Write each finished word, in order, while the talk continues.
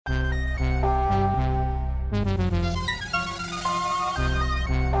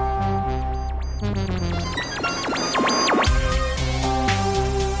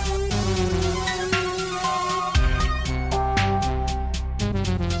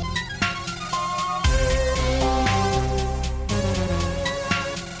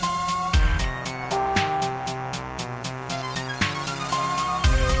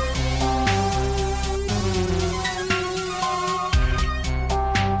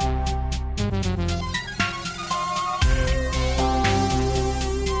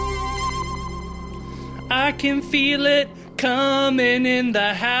I can feel it coming in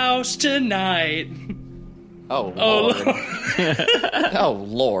the house tonight. Oh, Lord. Oh,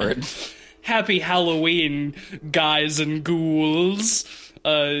 Lord. Happy Halloween, guys and ghouls.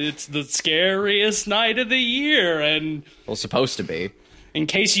 It's the scariest night of the year, and... Well, supposed to be. In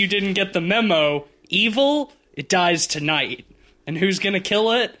case you didn't get the memo, evil, it dies tonight. And who's gonna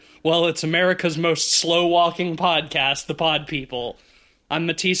kill it? Well, it's America's most slow-walking podcast, The Pod People. I'm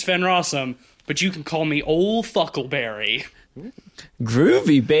Matisse Van Rossum, but you can call me Old Fuckleberry.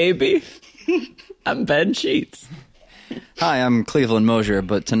 Groovy, baby. I'm Ben Sheets. Hi, I'm Cleveland Mosier,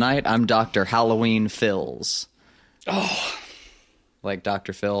 but tonight I'm Dr. Halloween Phils. Oh. Like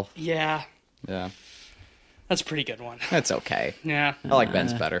Dr. Phil? Yeah. Yeah. That's a pretty good one. That's okay. Yeah. I like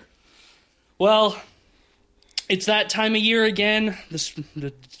Ben's better. Well, it's that time of year again, the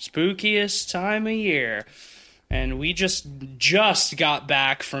spookiest time of year. And we just got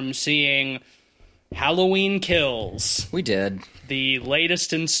back from seeing Halloween Kills. We did. The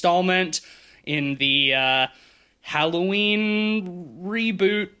latest installment in the Halloween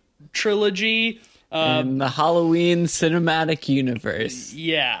reboot trilogy. In the Halloween cinematic universe.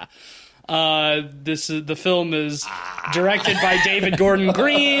 Yeah. The film is directed by David Gordon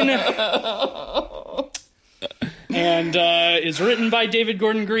Green and is written by David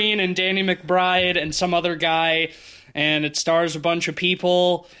Gordon Green and Danny McBride and some other guy, and it stars a bunch of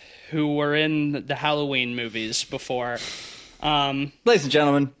people who were in the Halloween movies before. Ladies and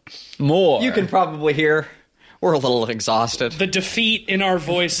gentlemen, More. you can probably hear we're a little exhausted. The defeat in our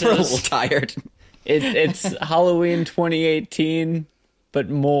voices. We're a little tired. It's Halloween 2018, but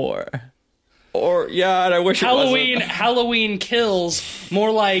more. Or, yeah, and I wish it wasn't. Halloween Kills,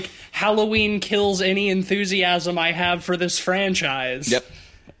 more like Halloween kills any enthusiasm I have for this franchise. Yep.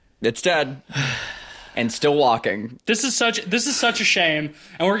 It's dead. And still walking. This is such a shame,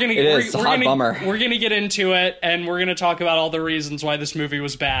 and we're gonna It's a hot bummer. We're gonna get into it, and we're gonna talk about all the reasons why this movie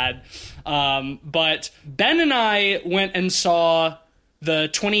was bad. But Ben and I went and saw the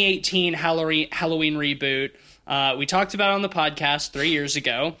 2018 Halloween reboot. We talked about it on the podcast 3 years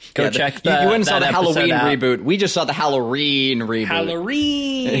ago. Go check that. You went and saw the that episode Halloween out. reboot. We just saw the Halloween reboot.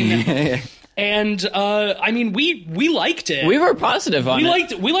 Halloween. And I mean, we liked it. We were positive on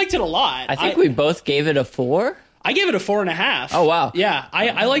it. We liked it a lot. I think we both gave it a 4. I gave it a 4.5. Oh, wow. Yeah,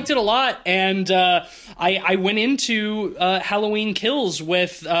 I liked it a lot, and I went into Halloween Kills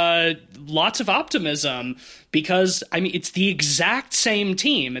with lots of optimism because, I mean, it's the exact same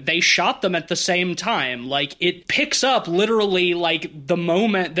team. They shot them at the same time. Like, it picks up literally, like, the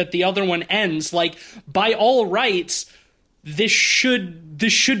moment that the other one ends. Like, by all rights, this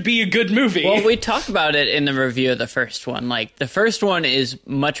should be a good movie. Well, we talked about it in the review of the first one. Like, the first one is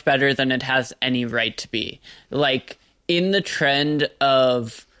much better than it has any right to be. Like, in the trend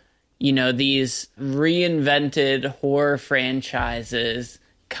of, you know, these reinvented horror franchises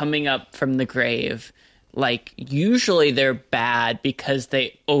coming up from the grave, like, usually they're bad because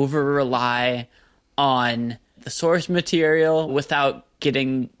they over-rely on the source material without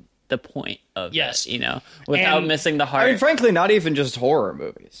getting the point of Yes. it, you know, without missing the heart. I mean, frankly, not even just horror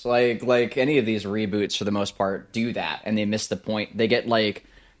movies. Like any of these reboots, for the most part, do that, and they miss the point. They get, like,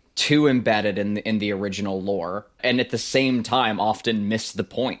 too embedded in the original lore, and at the same time often miss the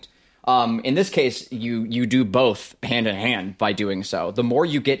point. In this case, you do both hand in hand by doing so. The more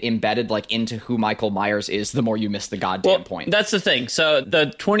you get embedded, like, into who Michael Myers is, the more you miss the goddamn point. That's the thing. So the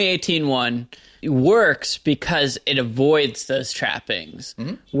 2018 one works because it avoids those trappings.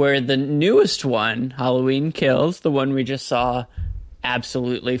 Mm-hmm. Where the newest one, Halloween Kills, the one we just saw,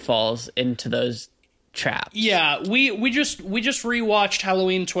 absolutely falls into those traps. Yeah, we just rewatched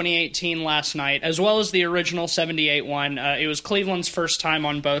Halloween 2018 last night, as well as the original 78 one. It was Cleveland's first time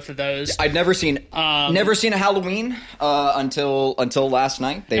on both of those. I'd never seen a Halloween until last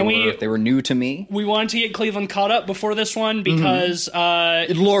night. They were new to me. We wanted to get Cleveland caught up before this one because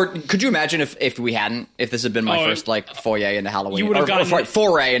Lord, could you imagine if this had been my first, like, foray into Halloween? You would have gotten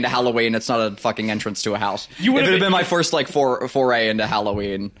foray into Halloween. It's not a fucking entrance to a house. If it had been my first, like, foray into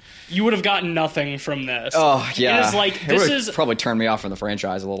Halloween, you would have gotten nothing from this. Oh yeah, it is like this is probably turned me off from the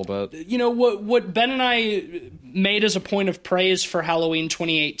franchise a little bit. You know what Ben and I made as a point of praise for Halloween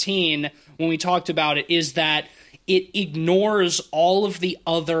 2018 when we talked about it is that it ignores all of the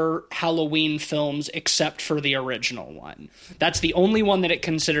other Halloween films except for the original one. That's the only one that it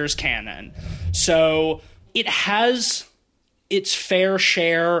considers canon. So it has its fair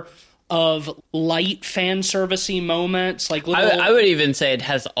share of light fan servicey moments. Like I would even say it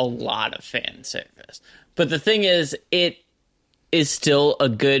has a lot of fan service. But the thing is, it is still a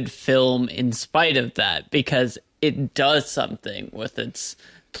good film in spite of that, because it does something with its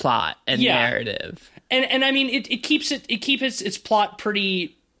plot and Yeah. narrative. And I mean it keeps its plot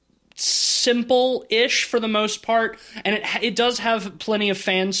pretty simple-ish for the most part, and it does have plenty of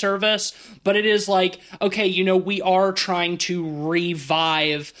fan service, but it is like, okay, you know, we are trying to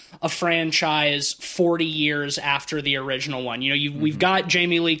revive a franchise 40 years after the original one. You know, we've got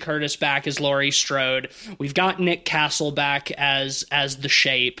Jamie Lee Curtis back as Laurie Strode. We've got Nick Castle back as the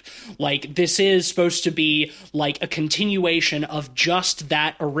Shape. Like, this is supposed to be like a continuation of just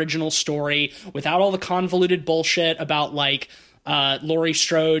that original story without all the convoluted bullshit about like Laurie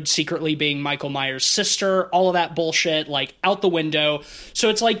Strode secretly being Michael Myers' sister, all of that bullshit, like, out the window. So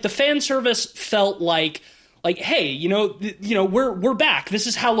it's like the fan service felt like, hey, you know, we're back. This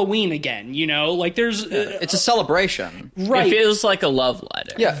is Halloween again. You know, like there's it's a celebration, right? It feels like a love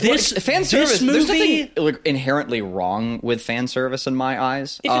letter. Yeah, This fan service. movie, there's nothing like, inherently wrong with fan service in my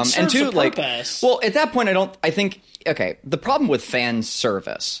eyes. If it serves and two, a purpose. well, at that point, I think. Okay, the problem with fan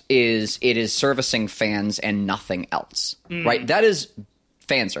service is it is servicing fans and nothing else, right? That is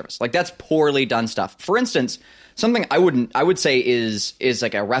fan service. Like, that's poorly done stuff. For instance, something I would say is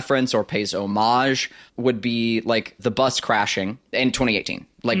like a reference or pays homage would be like the bus crashing in 2018.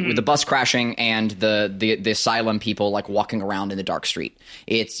 Like with the bus crashing and the asylum people like walking around in the dark street.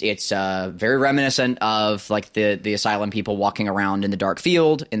 It's very reminiscent of like the asylum people walking around in the dark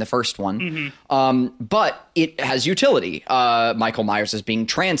field in the first one. But it has utility. Michael Myers is being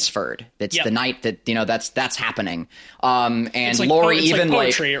transferred. It's the night that, you know, that's happening. And like Laurie it's like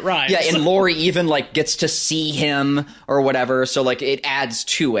poetry, it rhymes. Yeah, and Laurie even like gets to see him or whatever. So like it adds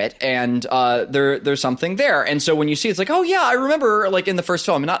to it, and there's something there. And so when you see it's like, oh yeah, I remember like in the first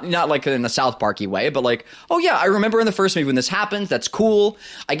film, not like in a South Parky way, but like, oh yeah, I remember in the first movie when this happens. That's cool.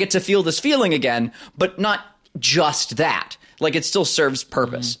 I get to feel this feeling again, but not just that. Like, it still serves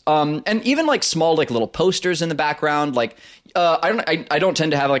purpose. And even like small like little posters in the background. Like, I don't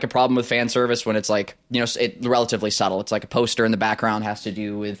tend to have like a problem with fan service when it's like, you know, it's relatively subtle. It's like a poster in the background has to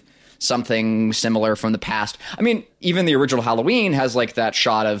do with something similar from the past. I mean, even the original Halloween has like that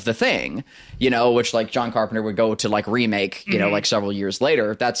shot of The Thing, you know, which like John Carpenter would go to like remake, you know, like several years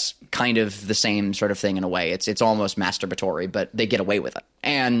later. That's kind of the same sort of thing in a way. It's almost masturbatory, but they get away with it.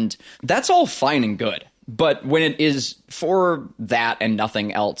 And that's all fine and good. But when it is for that and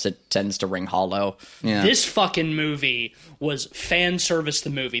nothing else, it tends to ring hollow. Yeah. This fucking movie was fan service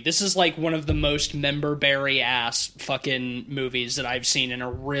the movie. This is like one of the most member-berry ass fucking movies that I've seen in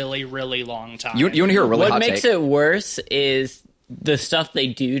a really, really long time. You want to hear a really What hot makes take? it worse is the stuff they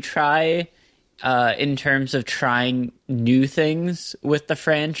do try in terms of trying new things with the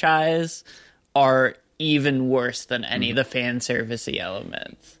franchise are even worse than any of the fan servicey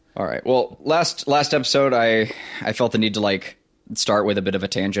elements. All right. Well, last episode, I felt the need to like start with a bit of a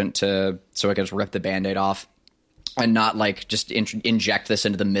tangent so I could just rip the Band-Aid off and not like just inject this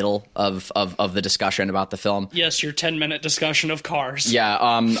into the middle of the discussion about the film. Yes, your 10-minute discussion of Cars.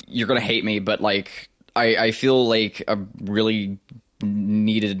 Yeah. You're gonna hate me, but like I feel like a really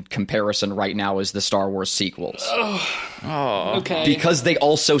needed comparison right now is the Star Wars sequels. Okay. Because they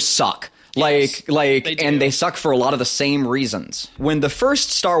also suck. Like, do. and they suck for a lot of the same reasons. When the first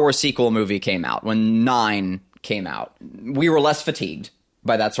Star Wars sequel movie came out, when 9 came out, we were less fatigued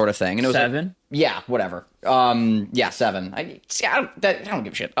by that sort of thing. And it was 7? Like, yeah, whatever. Yeah, 7. I don't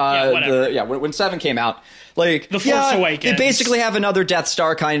give a shit. Whatever. When 7 came out, like The Force Awakens. They basically have another Death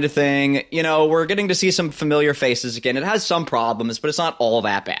Star kind of thing. You know, we're getting to see some familiar faces again. It has some problems, but it's not all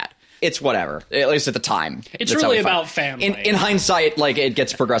that bad. It's whatever, at least at the time. It's That's how really we find about it. family. In hindsight, like, it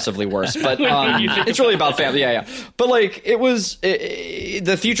gets progressively worse, but it's really about family. Yeah. But like,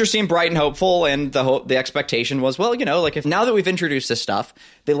 the future seemed bright and hopeful, and the expectation was, well, you know, like, if now that we've introduced this stuff,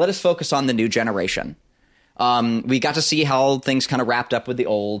 they let us focus on the new generation. We got to see how things kind of wrapped up with the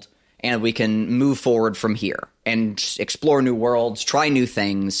old, and we can move forward from here and explore new worlds, try new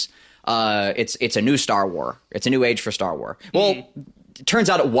things. It's a new Star Wars. It's a new age for Star Wars. Well. It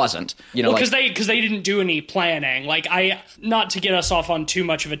turns out it wasn't, you know, because they didn't do any planning. Like, not to get us off on too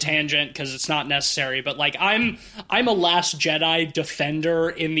much of a tangent because it's not necessary, but like I'm a Last Jedi defender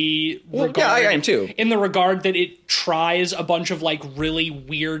in the regard. Yeah, I am too. In the regard that it tries a bunch of like really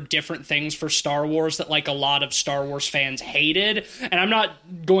weird different things for Star Wars that like a lot of Star Wars fans hated, and I'm not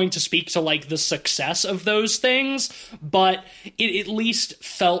going to speak to like the success of those things, but it at least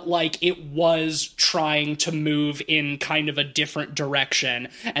felt like it was trying to move in kind of a different direction.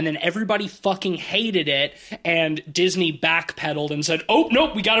 And then everybody fucking hated it, and Disney backpedaled and said, oh,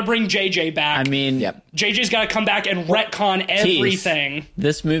 nope, we gotta bring JJ back. I mean, Yep. JJ's gotta come back and retcon everything.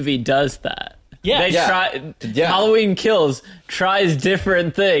 This movie does that. Yeah. They Yeah. try. Yeah. Halloween Kills tries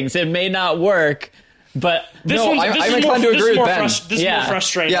different things. It may not work, But I'm inclined to agree with Ben. This is more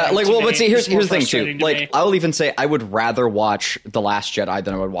frustrating. Yeah, like, well, but see, here's the thing too. Like, me. I'll even say I would rather watch The Last Jedi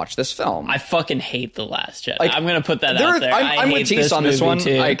than I would watch this film. I fucking hate The Last Jedi. Like, I'm gonna put that out there. I'm with Tease on this one.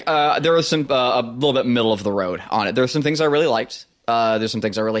 Too. Like, there was some a little bit middle of the road on it. There were some things I really liked. There's some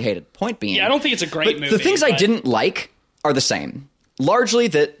things I really hated. Point being, I don't think it's a great movie. The things I didn't like are the same. Largely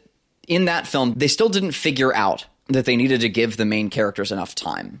that in that film they still didn't figure out that they needed to give the main characters enough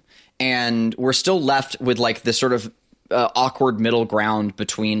time. And we're still left with like this sort of awkward middle ground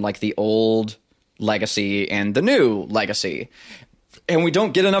between like the old legacy and the new legacy. And we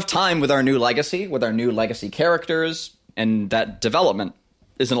don't get enough time with our new legacy characters, and that development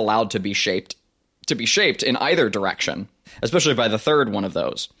isn't allowed to be shaped in either direction, especially by the third one of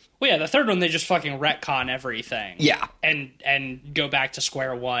those. Well, yeah, the third one, they just fucking retcon everything. Yeah. And go back to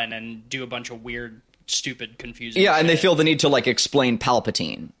square one and do a bunch of weird, stupid, confusing shit. And they shit. feel the need to like explain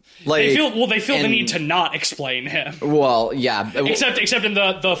Palpatine. Like, they feel the need to not explain him. Well, yeah. Except in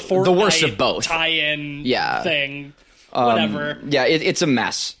the Fortnite the worst of both tie-in thing. Whatever. Yeah, it's a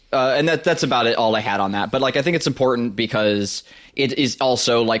mess. And that's about it, all I had on that. But like, I think it's important because it is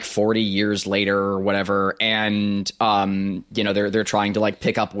also like 40 years later or whatever, and they're trying to like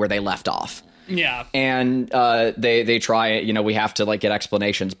pick up where they left off. Yeah. And they try, we have to like get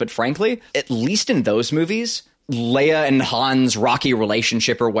explanations. But frankly, at least in those movies, Leia and Han's rocky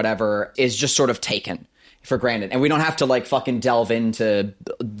relationship or whatever is just sort of taken for granted. And we don't have to like fucking delve into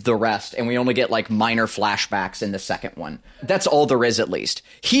the rest. And we only get like minor flashbacks in the second one. That's all there is, at least.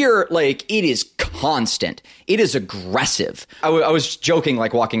 Here, like, it is constant. It is aggressive. I was joking,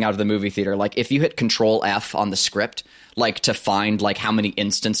 like, walking out of the movie theater, like, if you hit Control F on the script, like, to find like how many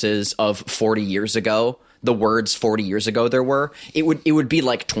instances of 40 years ago, the words 40 years ago there were, it would be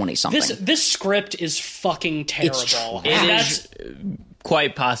like 20 something. This script is fucking terrible. It is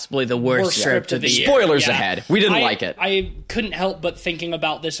quite possibly the worst script of the year. Spoilers ahead. We didn't like it. I couldn't help but thinking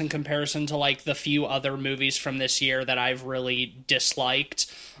about this in comparison to like the few other movies from this year that I've really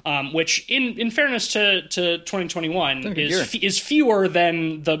disliked. Which, in fairness to 2021, is fewer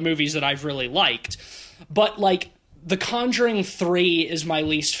than the movies that I've really liked. But like, The Conjuring 3 is my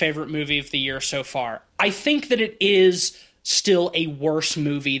least favorite movie of the year so far. I think that it is still a worse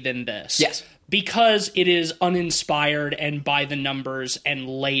movie than this. Yes. Because it is uninspired and by the numbers and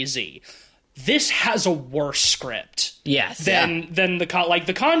lazy. This has a worse script. Yes. Than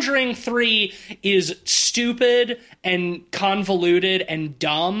The Conjuring 3 is stupid and convoluted and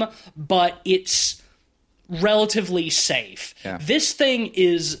dumb, but it's relatively safe. Yeah. This thing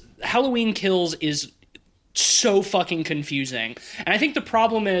is Halloween Kills is so fucking confusing. And I think the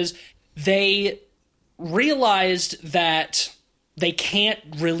problem is they realized that they can't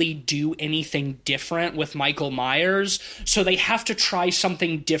really do anything different with Michael Myers, so they have to try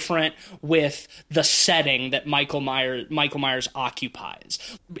something different with the setting that Michael Myers occupies.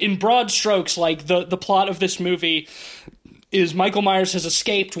 In broad strokes, like the plot of this movie is Michael Myers has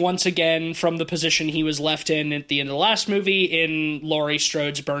escaped once again from the position he was left in at the end of the last movie in Laurie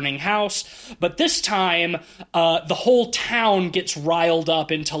Strode's burning house. But this time, the whole town gets riled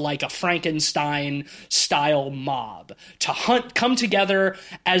up into like a Frankenstein-style mob to come together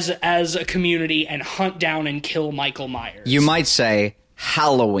as a community and hunt down and kill Michael Myers. You might say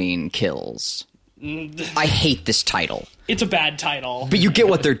Halloween Kills. I hate this title. It's a bad title. But you get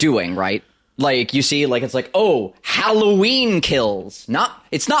what they're doing, right? Like, you see, like, it's like, oh, Halloween Kills.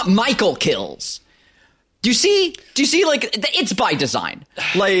 It's not Michael Kills. Do you see, like, it's by design.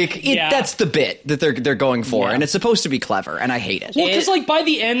 Like, that's the bit that they're going for, and it's supposed to be clever, and I hate it. Well, because, like, by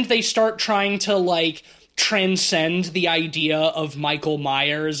the end, they start trying to, like, transcend the idea of Michael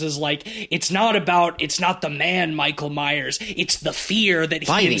Myers as like it's not the man Michael Myers, it's the fear that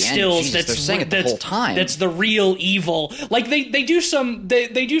he instills. They're saying it the whole time. That's the real evil. Like they do some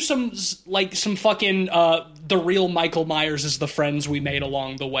like some fucking the real Michael Myers is the friends we made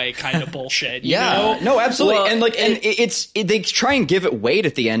along the way kind of bullshit. You know? No, absolutely. Well, and like, they try and give it weight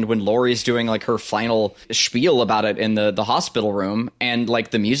at the end when Laurie's doing like her final spiel about it in the hospital room, and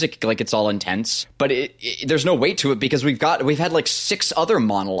like the music, like it's all intense, but there's no weight to it because we've had like 6 other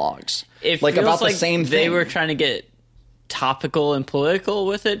monologues. It like feels about like the same thing. They were trying to get topical and political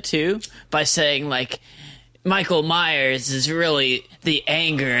with it too by saying like, Michael Myers is really the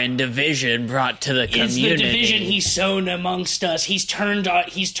anger and division brought to the community. It's the division he's sown amongst us. He's turned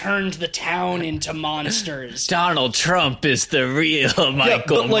the town into monsters. Donald Trump is the real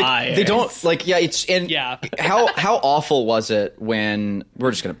Michael Myers. They don't it's how awful was it when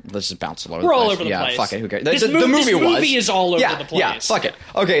let's just bounce all over. We're the place. all over the place. Fuck it. Who cares? This movie is all over the place. Yeah, fuck it.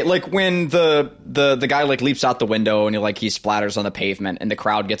 Okay, like when the guy like leaps out the window and he splatters on the pavement and the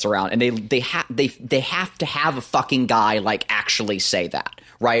crowd gets around and they have to have a fucking guy like actually say that,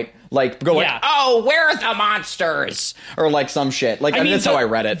 right? Like go like, oh, where are the monsters? Or like some shit. Like I mean that's how I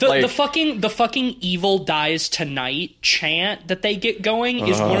read it. The fucking evil dies tonight chant that they get going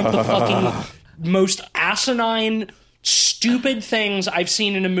is one of the fucking most asinine, stupid things I've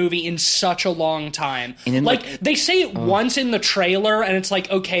seen in a movie in such a long time. And then, like they say it once in the trailer, and it's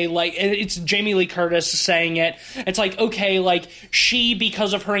like, okay, like it's Jamie Lee Curtis saying it. It's like, okay, like she,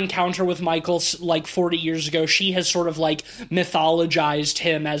 because of her encounter with Michael like 40 years ago, she has sort of like mythologized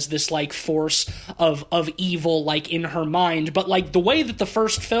him as this like force of evil, like in her mind. But like the way that the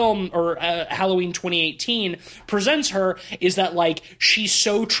first film or Halloween 2018 presents her is that like she's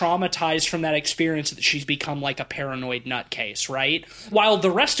so traumatized from that experience that she's become like a paranoid nutcase, right? While the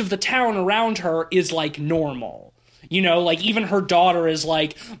rest of the town around her is like normal. You know, like even her daughter is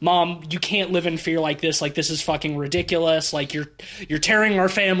like, Mom, you can't live in fear like this. Like this is fucking ridiculous. Like you're tearing our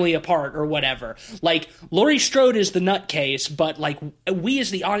family apart or whatever. Like Laurie Strode is the nutcase, but like we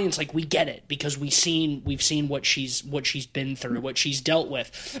as the audience, like we get it because we've seen what she's been through, what she's dealt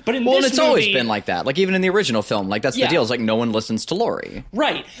with. But in this it's movie, always been like that. Like even in the original film, like that's the deal. It's like no one listens to Laurie.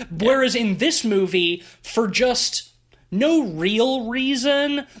 Right. Whereas in this movie, for just no real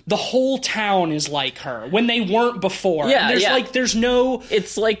reason, the whole town is like her when they weren't before. Yeah, there's no.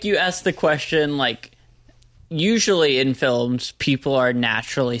 It's like you ask the question, like, usually in films, people are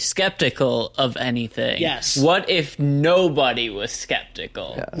naturally skeptical of anything. Yes. What if nobody was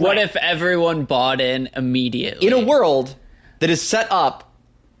skeptical? Yeah. What if everyone bought in immediately? In a world that is set up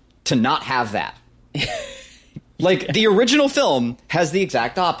to not have that. Like the original film has the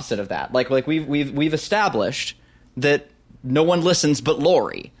exact opposite of that. Like we've established that no one listens but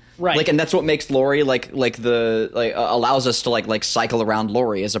Laurie. Right. Like, and that's what makes Laurie allows us to like cycle around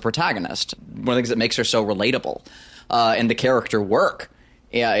Laurie as a protagonist. One of the things that makes her so relatable, and the character work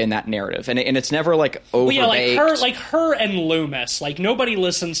in that narrative. And it's never like overbaked. Well, like her and Loomis. Like nobody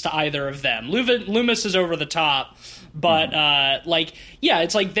listens to either of them. Loomis is over the top, but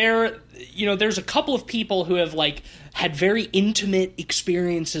it's like there's a couple of people who have like had very intimate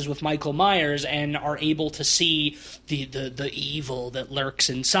experiences with Michael Myers and are able to see the evil that lurks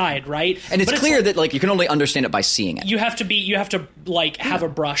inside, right? And it's clear that like you can only understand it by seeing it. You have to like have a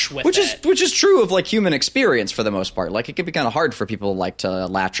brush with it. Which is true of like human experience for the most part. Like it can be kind of hard for people like to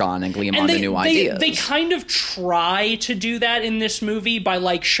latch on and gleam onto new ideas. They kind of try to do that in this movie by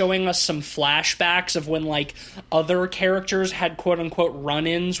like showing us some flashbacks of when like other characters had quote unquote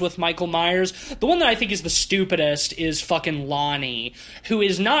run-ins with Michael Myers. The one that I think is the stupidest is fucking Lonnie, who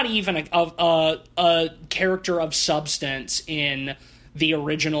is not even a character of substance in the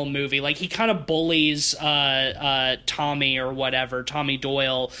original movie. Like he kind of bullies Tommy or whatever, Tommy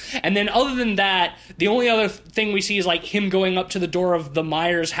Doyle. And then other than that, the only other thing we see is like him going up to the door of the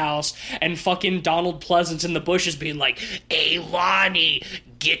Myers house and fucking Donald Pleasance in the bushes being like, "Hey Lonnie,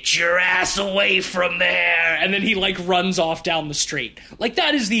 get your ass away from there," and then he like runs off down the street. Like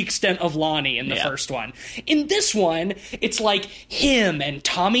that is the extent of Lonnie in the first one. In this one, it's like him and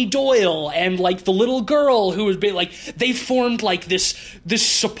Tommy Doyle and like the little girl who would be like, they formed like this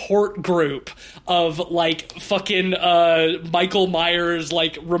support group of like fucking Michael Myers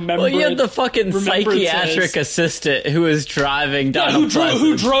like remembrance. Well, you had the fucking psychiatric assistant who was driving Donald Pleasance.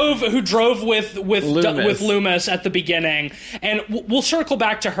 who drove with Loomis at the beginning, and we'll circle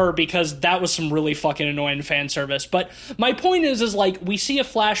back to her because that was some really fucking annoying fan service. But my point is like we see a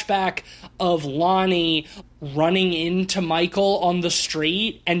flashback of Lonnie running into Michael on the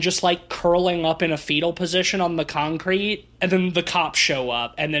street and just like curling up in a fetal position on the concrete, and then the cops show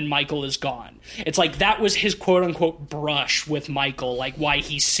up and then Michael is gone. It's like that was his quote unquote brush with Michael, like why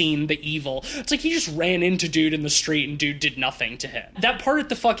he's seen the evil. It's like he just ran into dude in the street and dude did nothing to him. That part at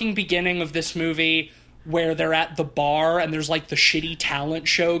the fucking beginning of this movie where they're at the bar and there's like the shitty talent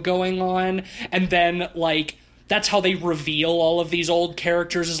show going on, and then like that's how they reveal all of these old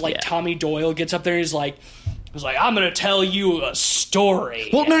characters is like Tommy Doyle gets up there and he's like, I'm gonna tell you a story.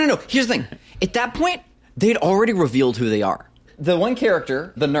 Well, no. Here's the thing. At that point, they'd already revealed who they are. The one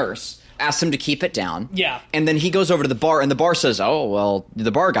character, the nurse, asks him to keep it down. Yeah. And then he goes over to the bar, and the bar says, oh, well,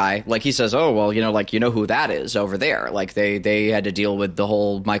 the bar guy, like, he says, oh, well, you know who that is over there. Like, they had to deal with the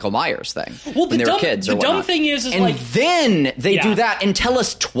whole Michael Myers thing when they were kids or whatnot. The dumb thing is and like... then they do that and tell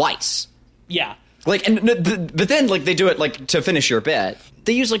us twice. Yeah. Like, but then, like, they do it, like, to finish your bit.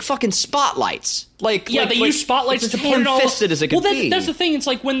 They use, like, fucking spotlights. Like, yeah, they use spotlights to put it all... ham-fisted as it could be. That's the thing. It's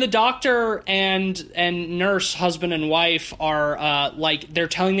like when the doctor and nurse, husband and wife, are, like, they're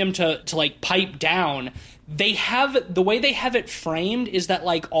telling them to, like, pipe down... They have the way they have it framed is that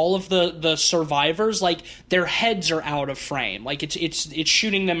like all of the survivors, like their heads are out of frame, like it's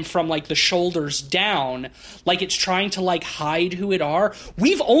shooting them from like the shoulders down, like it's trying to like hide who it are.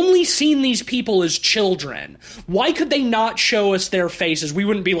 We've only seen these people as children. Why could they not show us their faces? We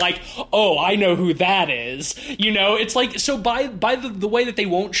wouldn't be like, oh, I know who that is. You know, it's like, so by the way that they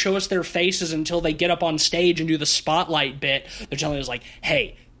won't show us their faces until they get up on stage and do the spotlight bit, they're telling us like,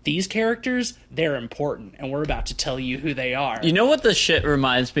 hey, these characters, they're important, and we're about to tell you who they are. You know what this shit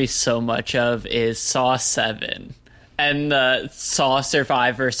reminds me so much of is Saw 7 and the Saw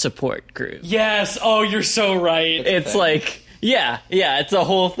Survivor support group. Yes, oh, you're so right. It's like, yeah, it's a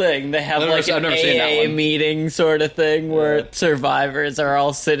whole thing. They have like an AA meeting sort of thing where survivors are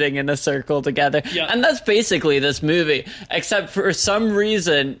all sitting in a circle together. Yeah. And that's basically this movie, except for some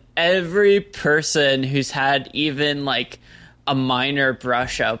reason, every person who's had even like a minor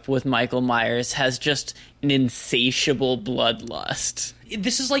brush up with Michael Myers has just an insatiable bloodlust.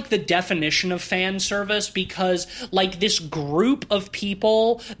 This is like the definition of fan service, because like this group of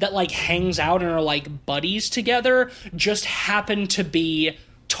people that like hangs out and are like buddies together just happen to be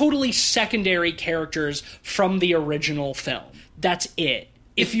totally secondary characters from the original film. That's it.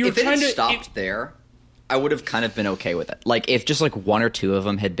 If it had stopped there, I would have kind of been okay with it. Like if just like one or two of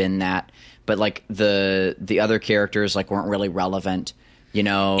them had been that, but like the other characters like weren't really relevant, you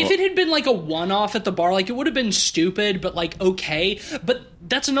know. If it had been like a one-off at the bar, like it would have been stupid, but like okay. But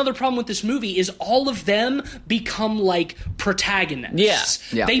that's another problem with this movie is all of them become like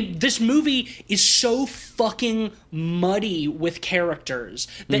protagonists. Yeah. This movie is so fucking muddy with characters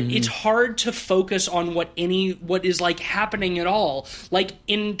that it's hard to focus on what is like happening at all. Like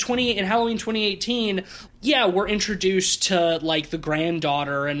in Halloween 2018, yeah, we're introduced to like the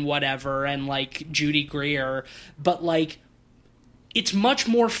granddaughter and whatever and like Judy Greer, but like it's much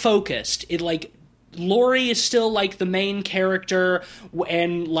more focused. It like Laurie is still like the main character,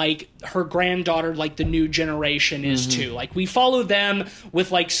 and like her granddaughter, like the new generation is too. Like we follow them with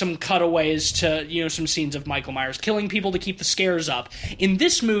like some cutaways to, you know, some scenes of Michael Myers killing people to keep the scares up. In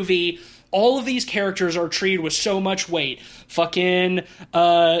this movie, all of these characters are treated with so much weight. Fucking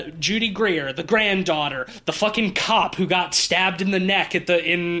Judy Greer, the granddaughter, the fucking cop who got stabbed in the neck at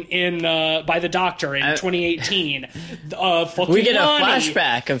by the doctor in 2018. We get Lonnie. A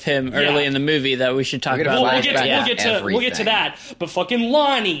flashback of him early in the movie that we should talk about. We'll get to that. But fucking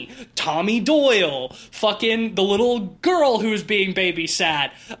Lonnie, Tommy Doyle, fucking the little girl who was being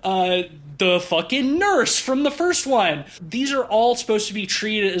babysat, the fucking nurse from the first one. These are all supposed to be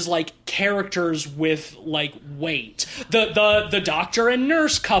treated as like characters with like weight. The doctor and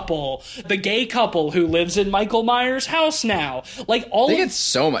nurse couple, the gay couple who lives in Michael Myers' house now. Like they get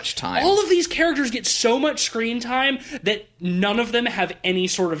so much time. All of these characters get so much screen time that none of them have any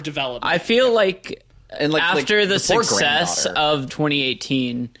sort of development. I feel like after the success of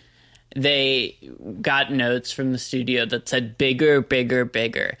 2018, they got notes from the studio that said bigger, bigger,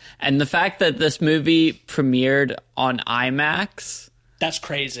 bigger. And the fact that this movie premiered on IMAX, that's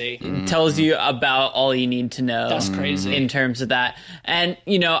crazy. Tells you about all you need to know. That's crazy in terms of that. And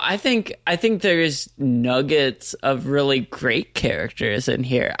you know, I think there's nuggets of really great characters in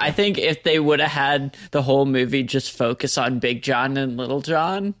here. I think if they would have had the whole movie just focus on Big John and Little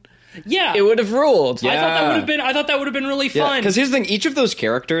John, yeah, it would have ruled. Yeah. I thought that would have been really fun. Because here's the thing: each of those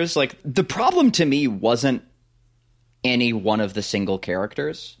characters, like the problem to me wasn't any one of the single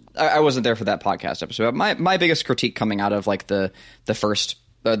characters. I wasn't there for that podcast episode. My biggest critique coming out of like the first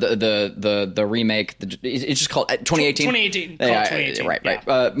the remake, it's just called 2018. 2018. Yeah, 2018. Right.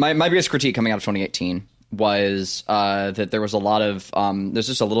 Yeah. My biggest critique coming out of 2018 was that there was a lot of there's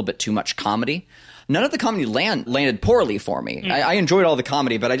just a little bit too much comedy. None of the comedy landed poorly for me. I enjoyed all the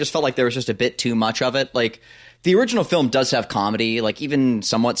comedy, but I just felt like there was just a bit too much of it. Like the original film does have comedy, like even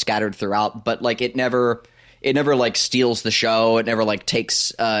somewhat scattered throughout, but like it never like steals the show. It never like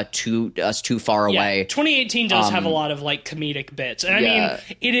takes us too far away. 2018 does have a lot of like comedic bits, and I mean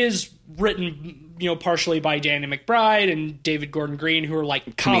it is written, you know, partially by Danny McBride and David Gordon Green, who are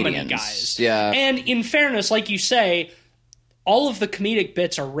like comedy guys. Yeah, and in fairness, like you say, all of the comedic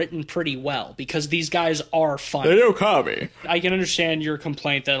bits are written pretty well because these guys are funny. They do comedy. I can understand your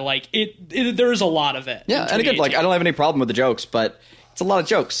complaint that like there is a lot of it. Yeah, and again, like I don't have any problem with the jokes, but it's a lot of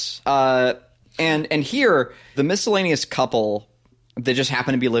jokes. And here, the miscellaneous couple that just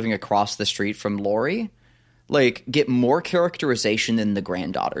happen to be living across the street from Laurie, like, get more characterization than the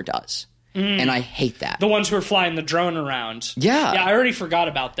granddaughter does. And I hate that. The ones who are flying the drone around. Yeah. Yeah, I already forgot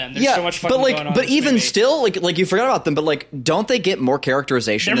about them. There's so much fun but like, going on. but in this even movie. still, like you forgot about them. But like, don't they get more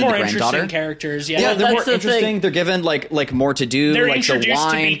characterization They're than more the granddaughter? interesting characters. Yeah, Yeah, they're more that's the interesting. thing. They're given like more to do. They're like the introduced to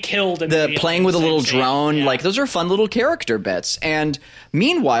wine, be killed the immediately playing with a in the little same scene. drone. Yeah. Like those are fun little character bits. And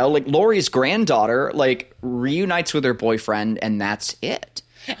meanwhile, like Laurie's granddaughter like reunites with her boyfriend, and that's it.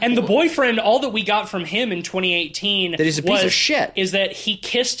 And the boyfriend, all that we got from him in 2018 That he's a piece of shit. is that he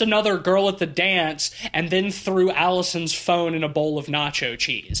kissed another girl at the dance and then threw Allison's phone in a bowl of nacho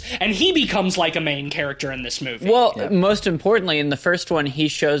cheese. And he becomes like a main character in this movie. Well, most importantly, in the first one, he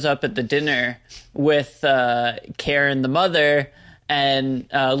shows up at the dinner with Karen, the mother, and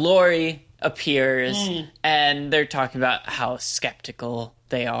Laurie appears, and they're talking about how skeptical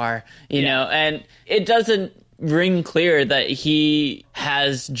they are, you know, and it doesn't ring clear that he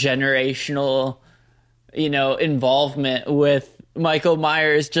has generational, you know, involvement with Michael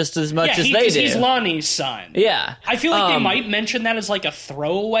Myers just as much as they do. He's Lonnie's son. Yeah. I feel like they might mention that as like a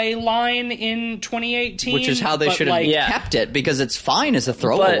throwaway line in 2018. Which is how they but, should have like, kept it, because it's fine as a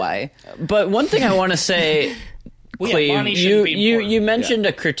throwaway. But one thing I want to say, Cleve, Lonnie shouldn't be important. you mentioned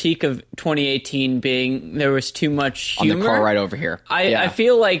a critique of 2018 being there was too much On humor. the car right over here. I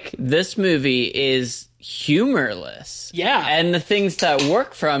feel like this movie is humorless. Yeah. And the things that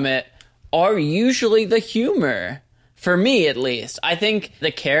work from it are usually the humor. For me, at least. I think the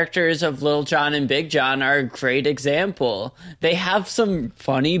characters of Little John and Big John are a great example. They have some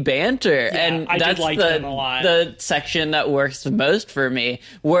funny banter, and I did that's like them a lot. the section that works the most for me.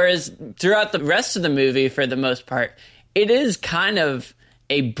 Whereas throughout the rest of the movie, for the most part, it is kind of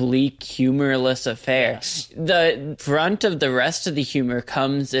a bleak, humorless affair. Yes. The brunt of the rest of the humor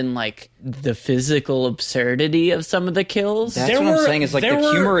comes in, like, the physical absurdity of some of the kills. That's what I'm saying, is like the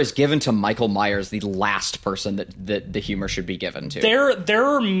humor is given to Michael Myers, the last person that the humor should be given to. There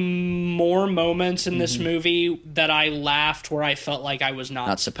are more moments in this movie that I laughed where I felt like I was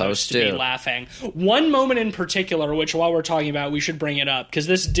not supposed to be to. laughing. One moment in particular, which while we're talking about, we should bring it up, because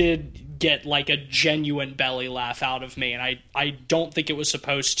this did get like a genuine belly laugh out of me, and I don't think it was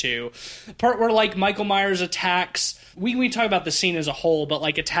supposed to. Part where like Michael Myers attacks, we talk about the scene as a whole, but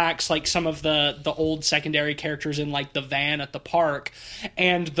like attacks like some of the old secondary characters in like the van at the park,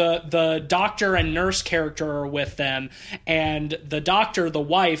 and the doctor and nurse character are with them, and the doctor, the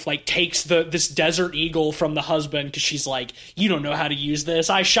wife, like takes this Desert Eagle from the husband because she's like, you don't know how to use this.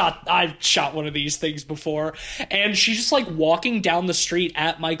 I've shot one of these things before, and she's just like walking down the street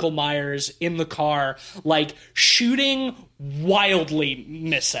at Michael Myers in the car, like shooting wildly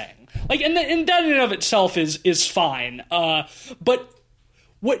missing. Like, and that in and of itself is fine. But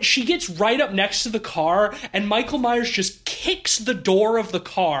what, she gets right up next to the car, and Michael Myers just kicks the door of the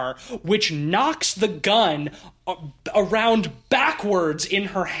car, which knocks the gun around backwards in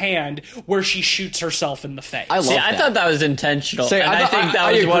her hand, where she shoots herself in the face. I love See, that. I thought that was intentional. See, and I think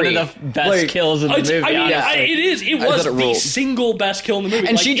that was one of the best Like, kills in the movie. I mean, honestly. it is. It I was thought it the ruled. single best kill in the movie.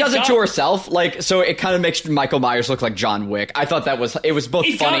 And Like, she does it got- to herself, like, so it kind of makes Michael Myers look like John Wick. I thought it was both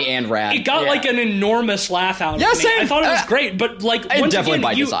funny and rad. It got Yeah. like an enormous laugh out of Yeah, me. same. I thought it was great, but like once definitely again,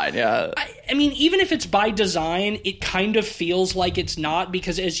 by design, yeah. I mean, even if it's by design, it kind of feels like it's not,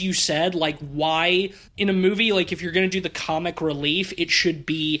 because as you said, like, why in a movie, like if you're going to do the comic relief, it should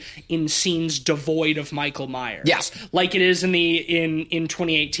be in scenes devoid of Michael Myers. Yes. Like it is in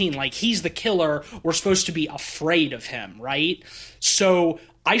 2018. Like, he's the killer. We're supposed to be afraid of him, right? So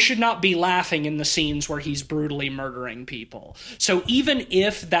I should not be laughing in the scenes where he's brutally murdering people. So even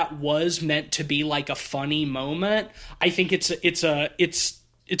if that was meant to be like a funny moment, I think it's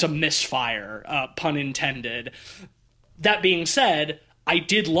a misfire, pun intended. That being said, I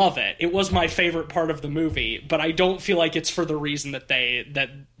did love it. It was my favorite part of the movie, but I don't feel like it's for the reason that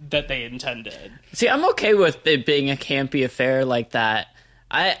they intended. See, I'm okay with it being a campy affair like that.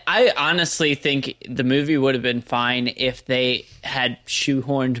 I honestly think the movie would have been fine if they had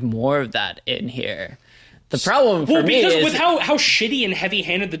shoehorned more of that in here. The problem for me because is... with how shitty and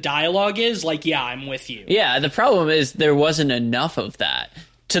heavy-handed the dialogue is, like, yeah, I'm with you. Yeah, the problem is there wasn't enough of that,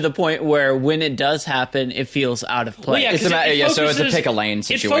 to the point where when it does happen, it feels out of place. Well, It's a 'cause matter- it yeah, so it's a focuses- pick a lane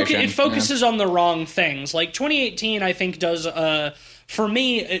situation. It focuses on the wrong things. Like 2018, I think does for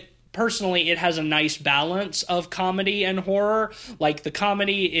me. personally, it has a nice balance of comedy and horror. Like, the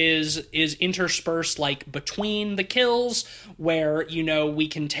comedy is interspersed, like, between the kills, where, you know, we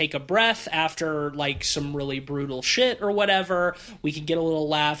can take a breath after, like, some really brutal shit or whatever. We can get a little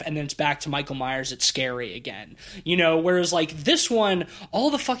laugh, and then it's back to Michael Myers. It's scary again. You know, whereas, like, this one, all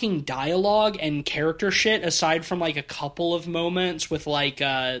the fucking dialogue and character shit, aside from, like, a couple of moments with, like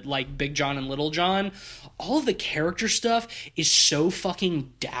Big John and Little John, all of the character stuff is so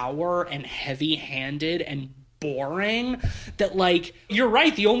fucking dour and heavy-handed and boring that, like, you're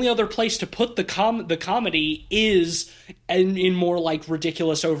right, the only other place to put the comedy is in more, like,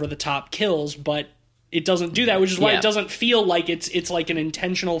 ridiculous over-the-top kills, but it doesn't do that, which is why it doesn't feel like it's like an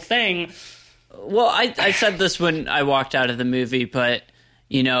intentional thing. Well, I said this when I walked out of the movie, but,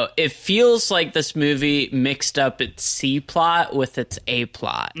 you know, it feels like this movie mixed up its C plot with its A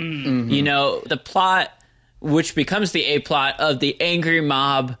plot. Mm-hmm. You know, the plot, which becomes the A plot of the angry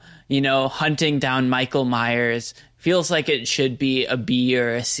mob, you know, hunting down Michael Myers, feels like it should be a B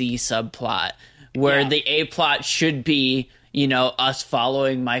or a C subplot, where the A plot should be, you know, us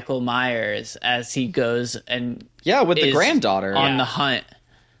following Michael Myers as he goes and with the granddaughter on the hunt.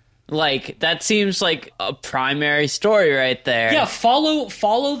 Like, that seems like a primary story right there. Yeah,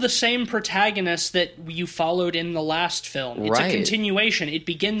 follow the same protagonist that you followed in the last film. It's a continuation. It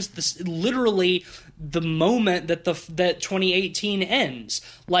begins literally the moment that that 2018 ends.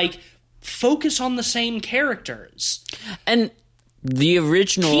 Like, focus on the same characters. And the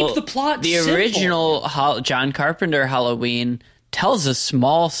original... Keep the plot The simple. original John Carpenter Halloween tells a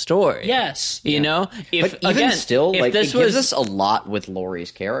small story. Yes. You know? But even still, like, this it gives us a lot with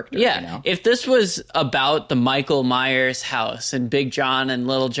Laurie's character. Yeah. You know? If this was about the Michael Myers house and Big John and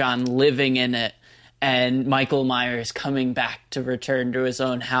Little John living in it, and Michael Myers coming back to return to his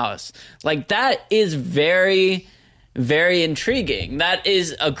own house, like, that is very, very intriguing. That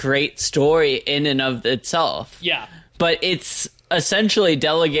is a great story in and of itself. Yeah. But it's essentially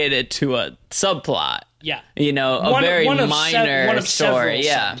delegated to a subplot. Yeah. You know, a very minor one of story.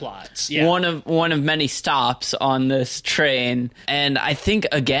 Yeah. Subplots. Yeah. One of many stops on this train. And I think,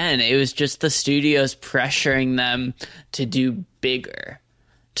 again, it was just the studios pressuring them to do bigger,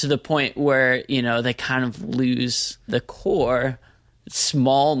 to the point where, you know, they kind of lose the core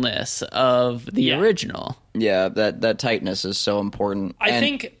smallness of the original. Yeah, that tightness is so important. I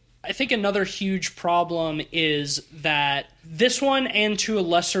think another huge problem is that this one, and to a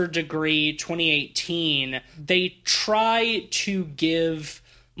lesser degree 2018, they try to give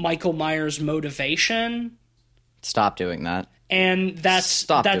Michael Myers motivation. Stop doing that. And that's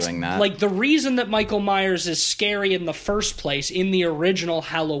doing that. Like, the reason that Michael Myers is scary in the first place in the original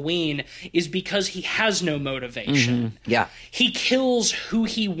Halloween is because he has no motivation. Mm-hmm. Yeah. He kills who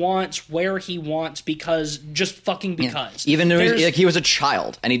he wants, where he wants, because because. Even though he was a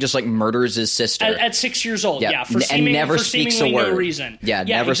child and he just, like, murders his sister at 6 years old. And never speaks a word. No reason.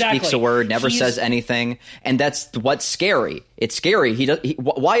 Never speaks a word, never says anything. And that's what's scary. It's scary.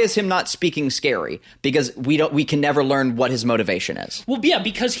 Why is him not speaking scary? Because we can never learn what his motivation is. Well, yeah,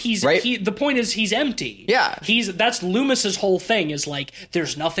 because the point is he's empty. Yeah. That's Loomis's whole thing, is like,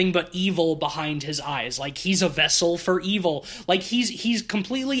 there's nothing but evil behind his eyes. Like, he's a vessel for evil. Like, he's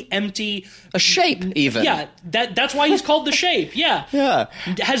completely empty. A shape, even. Yeah, that's why he's called the Shape. Yeah. Yeah.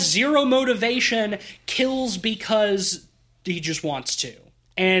 Has zero motivation, kills because he just wants to.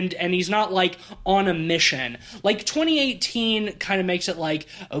 And he's not, like, on a mission. Like, 2018 kind of makes it like,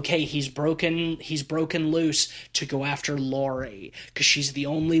 okay, he's broken loose to go after Laurie because she's the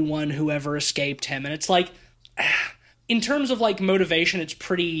only one who ever escaped him. And it's like, in terms of, like, motivation, it's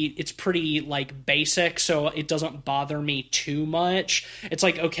pretty like basic, so it doesn't bother me too much. It's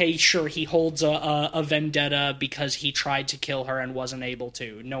like, okay, sure, he holds a vendetta because he tried to kill her and wasn't able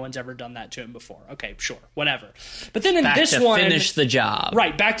to. No one's ever done that to him before. Okay, sure, whatever. But then finish the job.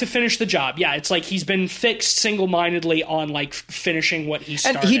 Right, back to finish the job. Yeah, it's like he's been fixed single-mindedly on, like, finishing what he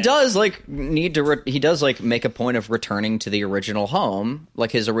started. And he does, like, make a point of returning to the original home,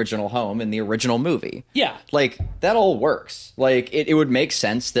 like his original home in the original movie. Yeah. Like, that all works. Like, it would make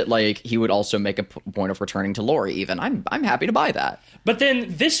sense that, like, he would also make a point of returning to Laurie even. I'm happy to buy that. But then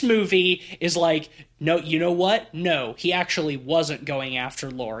this movie is like, no, you know what? No, he actually wasn't going after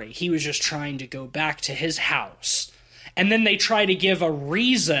Laurie. He was just trying to go back to his house. And then they try to give a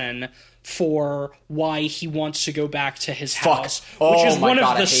reason for why he wants to go back to his house, which is one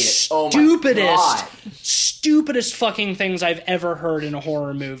of the stupidest fucking things I've ever heard in a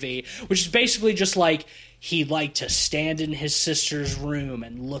horror movie, which is basically just like, he liked to stand in his sister's room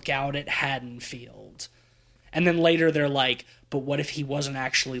and look out at Haddonfield. And then later they're like, but what if he wasn't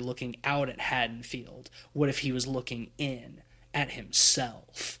actually looking out at Haddonfield? What if he was looking in? at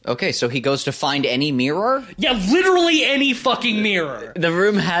himself. Okay, so he goes to find any mirror? Yeah, literally any fucking mirror. The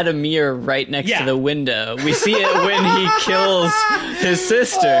room had a mirror right next Yeah. to the window. We see it when he kills his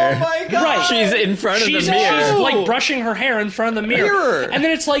sister. Oh my God. Right. She's in front of the mirror. She's like brushing her hair in front of the mirror. And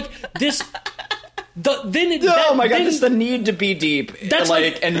then it's like this. Oh my God, this is the need to be deep. That's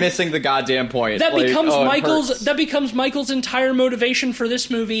like- and missing the goddamn point. That Like, becomes it Michael's. hurts. That becomes Michael's entire motivation for this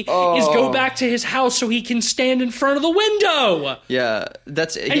movie is go back to his house so he can stand in front of the window Yeah,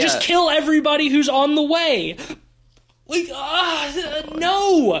 that's and just kill everybody who's on the way. Like,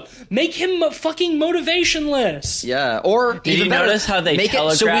 no, make him fucking motivationless. Yeah, or Did you notice how they make it so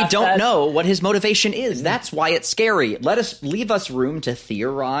we telegraph don't that? know what his motivation is? That's why it's scary. Leave us room to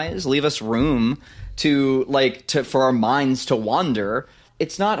theorize. Leave us room to for our minds to wander.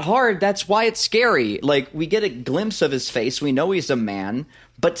 It's not hard. That's why it's scary. Like, we get a glimpse of his face. We know he's a man,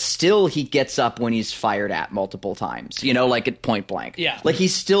 but still he gets up when he's fired at multiple times. You know, like at point blank. Yeah. Like he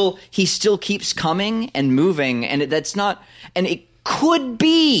still keeps coming and moving, and that's not. And it could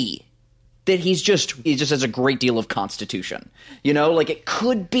be that he just has a great deal of constitution. You know, like it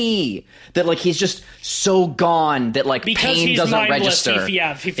could be that like he's just so gone that like Because pain he's doesn't mindless, register.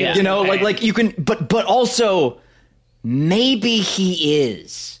 he feels You know, no pain. like you can, but also maybe he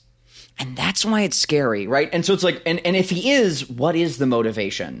is. And that's why it's scary, right? And so it's like, and if he is, what is the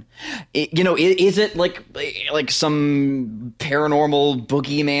motivation? Is it like some paranormal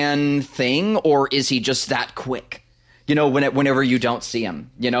boogeyman thing, or is he just that quick? You know, whenever you don't see him,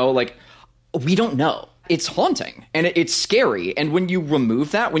 you know, like we don't know. It's haunting and it's scary. And when you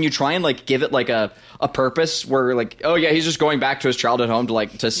remove that, when you try and like give it like a purpose, where like, oh yeah, he's just going back to his childhood home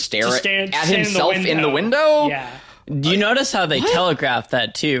to stare stand at in the himself in the window. window. Yeah. Do you notice how they telegraph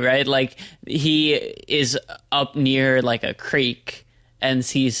that too, right? Like he is up near like a creek and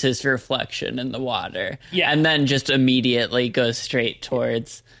sees his reflection in the water. Yeah. And then just immediately goes straight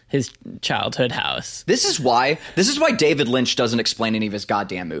towards his childhood house. This is why David Lynch doesn't explain any of his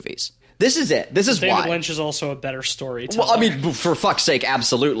goddamn movies. This is it. This is David why. Lynch is also a better storyteller. Well, I mean, for fuck's sake,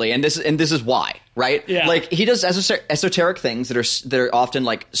 absolutely. And this is why, right? Yeah. Like he does esoteric things that are often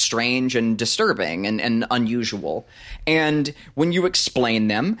like strange and disturbing and unusual. And when you explain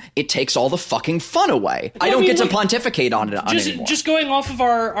them, it takes all the fucking fun away. I don't get to pontificate on it anymore. Just going off of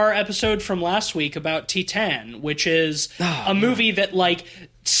our episode from last week about Titan, which is a movie that like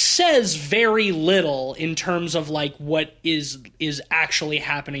says very little in terms of like what is actually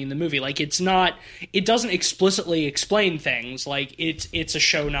happening in the movie. Like it doesn't explicitly explain things. Like it's a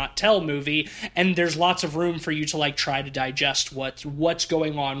show not tell movie, and there's lots of room for you to like try to digest what's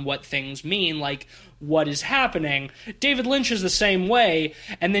going on, what things mean, like what is happening. David Lynch is the same way,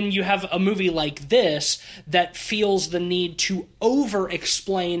 and then you have a movie like this that feels the need to over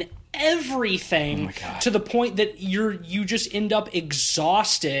explain everything to the point that you just end up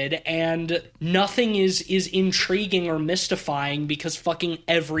exhausted and nothing is intriguing or mystifying because fucking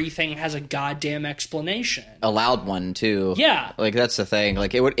everything has a goddamn explanation. A loud one too. Yeah. Like that's the thing.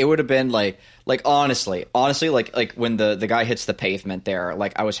 Like it would have been like honestly like when the guy hits the pavement there,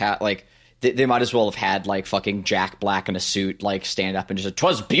 like I was they might as well have had like fucking Jack Black in a suit like stand up and just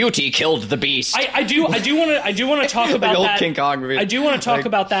 'twas beauty killed the beast. I do want to talk about old that King Kong movie. I do want to talk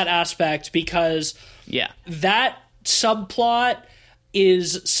about that aspect because that subplot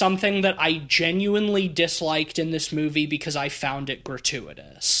is something that I genuinely disliked in this movie because I found it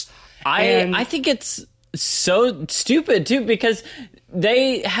gratuitous. I think it's so stupid too because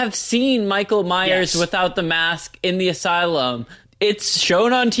they have seen Michael Myers without the mask in the asylum. It's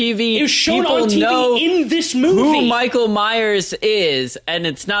shown on TV. It was shown People on TV know in this movie. who Michael Myers is, and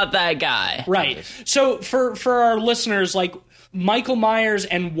it's not that guy. Right. So for our listeners, like Michael Myers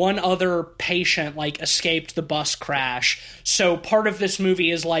and one other patient like escaped the bus crash. So part of this movie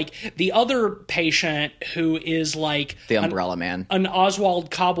is like the other patient who is like the Umbrella Man, an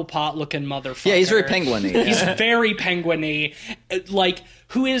Oswald Cobblepot looking motherfucker. Yeah, he's very penguin-y. He's very penguin-y. Like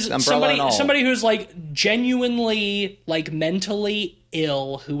who is Umbrella somebody who's like genuinely like mentally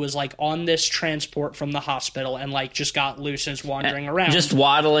ill, who was like on this transport from the hospital and like just got loose and is wandering around, just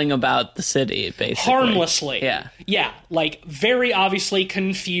waddling about the city basically harmlessly. Yeah, like very obviously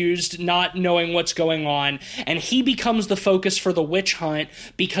confused, not knowing what's going on, and he becomes the focus for the witch hunt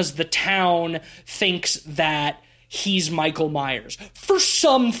because the town thinks that he's Michael Myers for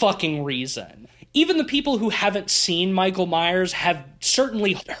some fucking reason. even the people who haven't seen Michael Myers have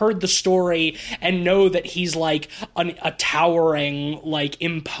certainly heard the story and know that he's like a towering, like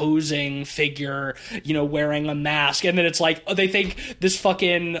imposing figure, you know, wearing a mask. And then it's like, they think this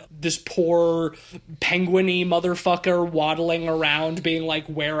poor penguin-y motherfucker waddling around being like,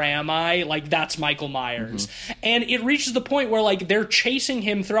 where am I? Like, that's Michael Myers. And it reaches the point where like they're chasing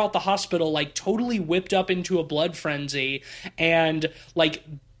him throughout the hospital, like totally whipped up into a blood frenzy. And like,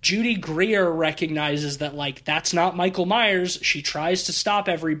 Judy Greer recognizes that, like, that's not Michael Myers. She tries to stop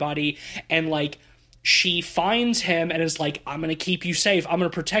everybody, and, like, she finds him and is like, I'm gonna keep you safe. I'm gonna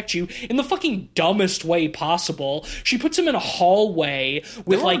protect you in the fucking dumbest way possible. She puts him in a hallway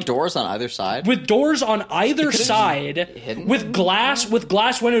with, like, doors on either side. With doors on either side, with glass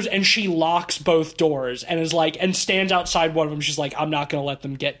windows, and she locks both doors and is like, and stands outside one of them. She's like, I'm not gonna let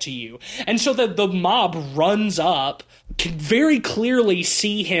them get to you. And so the mob runs up, can very clearly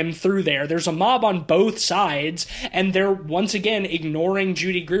see him through there. There's a mob on both sides, and they're once again ignoring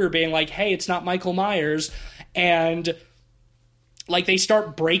Judy Greer, being like, hey, it's not Michael Myers. And like, they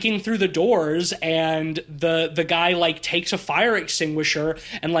start breaking through the doors, and the guy like takes a fire extinguisher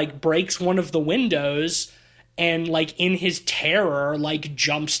and like breaks one of the windows, and like in his terror like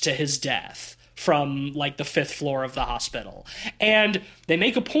jumps to his death from like the 5th floor of the hospital. And they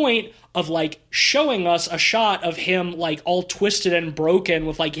make a point of like showing us a shot of him like all twisted and broken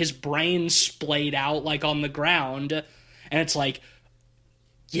with like his brain splayed out like on the ground. And it's like,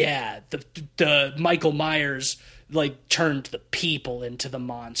 yeah, the Michael Myers like turned the people into the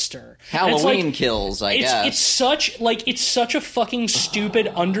monster. Halloween like, kills, I guess. It's such a fucking stupid,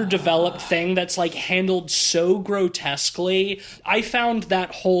 underdeveloped thing that's like handled so grotesquely. I found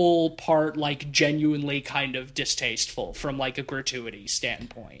that whole part like genuinely kind of distasteful from like a gratuity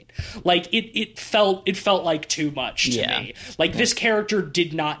standpoint. Like it felt like too much to me. Like this character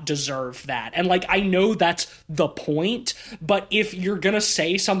did not deserve that. And like I know that's the point, but if you're gonna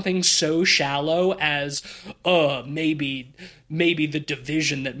say something so shallow as maybe the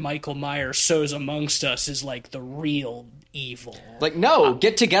division that Michael Myers sows amongst us is like the real evil. Like, no,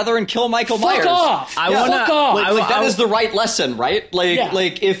 get together and kill Michael Myers. Fuck off! Fuck off! Like, that is the right lesson, right? Like,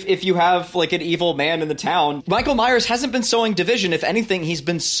 like if you have like an evil man in the town, Michael Myers hasn't been sowing division. If anything, he's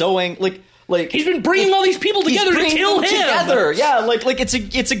been sowing like he's been bringing all these people together to kill him. Together, yeah. Like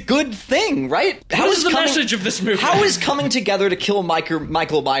it's a good thing, right? How is the message of this movie? How is coming together to kill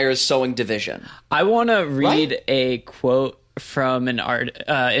Michael Myers sowing division? I want to read a quote from an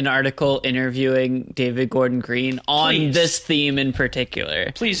article interviewing David Gordon Green on this theme in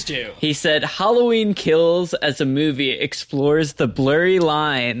particular. Please do. He said, Halloween Kills as a movie explores the blurry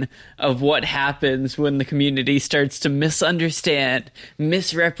line of what happens when the community starts to misunderstand,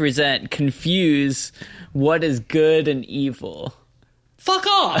 misrepresent, confuse what is good and evil. Fuck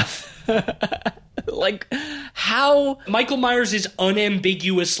off! Like, how... Michael Myers is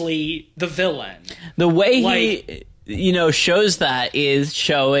unambiguously the villain. The way he... shows that is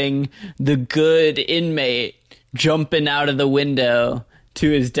showing the good inmate jumping out of the window to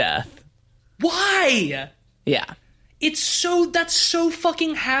his death. Why? Yeah. That's so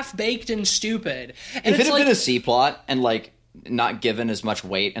fucking half-baked and stupid. And if it had been a C-plot and, like, not given as much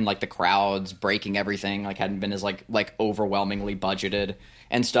weight and, like, the crowds breaking everything, like, hadn't been as, like overwhelmingly budgeted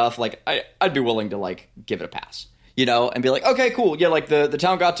and stuff, like, I'd be willing to, like, give it a pass. And be like, okay, cool. Yeah, like, the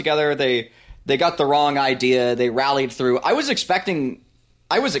town got together, They got the wrong idea. They rallied through. I was expecting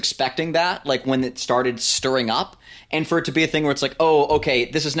that, like, when it started stirring up, and for it to be a thing where it's like, oh, okay,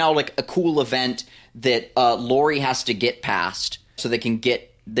 this is now like a cool event that Laurie has to get past, so they can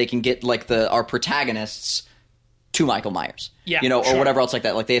get like our protagonists to Michael Myers, or whatever else like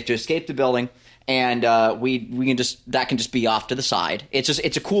that. Like they have to escape the building, and we can just be off to the side.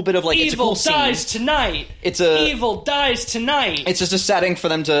 It's a cool bit of like evil it's a cool dies scene. tonight. Evil dies tonight. It's just a setting for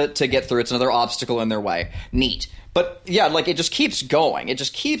them to get through. It's another obstacle in their way. Neat. But yeah, like it just keeps going. It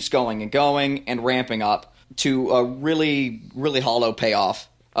just keeps going and going and ramping up to a really, really hollow payoff.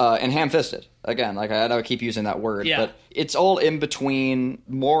 And ham-fisted. Again, like I know I keep using that word, but it's all in between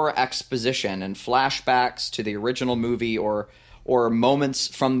more exposition and flashbacks to the original movie or moments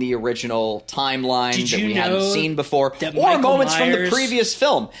from the original timeline that we hadn't seen before, or moments from the previous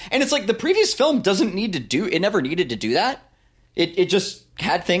film. And it's like the previous film never needed to do that. It just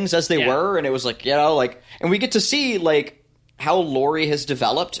had things as they were, and it was like, and we get to see like how Laurie has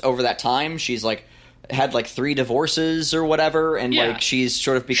developed over that time. She's like had like 3 divorces or whatever, and Yeah. like she's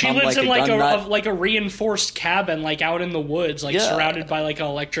sort of She become lives like in a like gun a nut. like a reinforced cabin, like out in the woods, like Yeah. surrounded by like an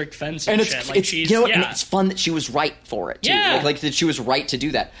electric fence and, and shit. it's, Like it's she's, you know what, yeah. and it's fun that she was right for it too. Yeah. Like that she was right to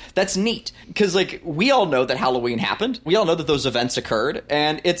do that. That's neat because like we all know that Halloween happened. We all know that those events occurred,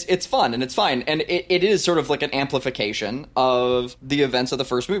 and it's fun and it's fine, and it is sort of like an amplification of the events of the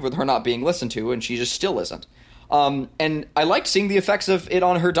first movie with her not being listened to, and she just still isn't. And I liked seeing the effects of it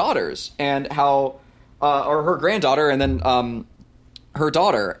on her daughters and how, or her granddaughter, and then her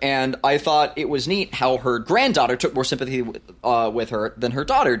daughter, and I thought it was neat how her granddaughter took more sympathy with her than her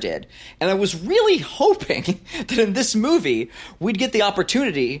daughter did. And I was really hoping that in this movie we'd get the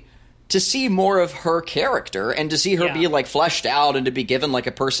opportunity to see more of her character and to see her Yeah. be like fleshed out and to be given like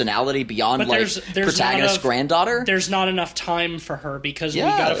a personality beyond But like there's protagonist not enough, granddaughter. There's not enough time for her because we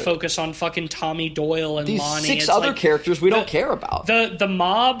Yeah. got to focus on fucking Tommy Doyle and These Lonnie. 6 It's other like, characters we don't care about. The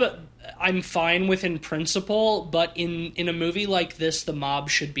mob, I'm fine with in principle, but in a movie like this, the mob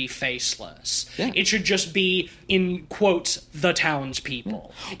should be faceless. Yeah. It should just be, in quotes, the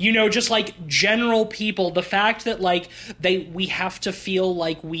townspeople. You know, just like general people. The fact that like we have to feel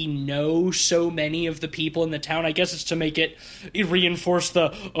like we know so many of the people in the town. I guess it's to make it reinforce the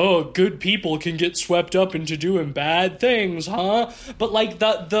good people can get swept up into doing bad things, huh? But like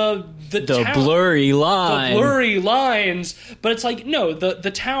the town, blurry line. the blurry lines, but it's like no,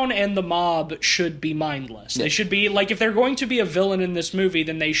 the town and the mob should be mindless. They should be like, if they're going to be a villain in this movie,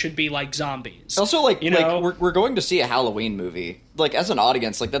 then they should be like zombies. Also, like, you know, we're going to see a Halloween movie. Like, as an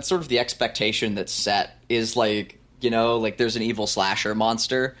audience, like, that's sort of the expectation that's set is, like, you know, like, there's an evil slasher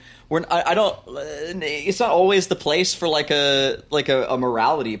monster. I don't. It's not always the place for like a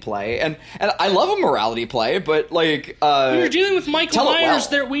morality play, and I love a morality play, but like when you're dealing with Michael tell it Myers,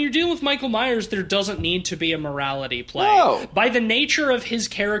 well. when you're dealing with Michael Myers, there doesn't need to be a morality play. No. By the nature of his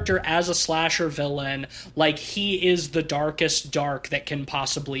character as a slasher villain, like he is the darkest dark that can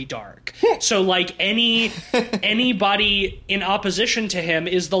possibly dark. So like anybody in opposition to him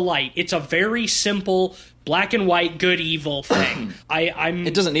is the light. It's a very simple black and white, good evil thing.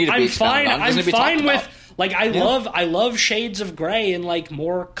 It doesn't need to be I'm expounded fine. on. It I'm doesn't need to be fine talked with. about. Like I love Shades of Grey and like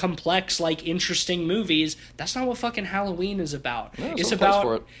more complex, like interesting movies. That's not what fucking Halloween is about. Yeah, It's there's no place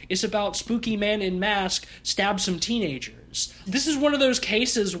for about it. it's about spooky man in mask stab some teenagers. This is one of those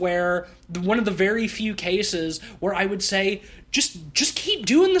cases where one of the very few cases where I would say just keep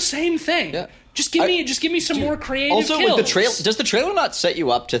doing the same thing. Yeah. Just give me some more creative Also, kills. with the trailer, does the trailer not set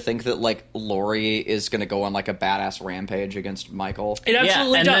you up to think that like Laurie is going to go on like a badass rampage against Michael? It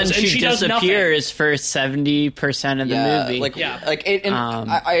absolutely and does, then and she does nothing. disappears for 70% of the movie. Like, Yeah. like, it, and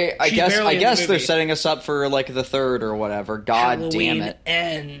I She's guess, barely in the they're movie. setting us up for like the 3rd or whatever. God Halloween damn it!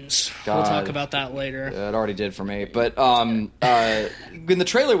 ends. We'll God. talk about that later. It already did for me, but when the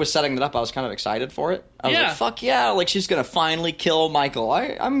trailer was setting that up, I was kind of excited for it. I was Yeah. like, "Fuck yeah!" Like she's gonna finally kill Michael.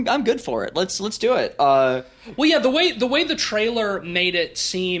 I'm good for it. Let's do it. Well, yeah, the way the trailer made it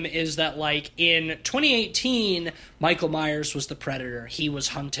seem is that like in 2018, Michael Myers was the predator. He was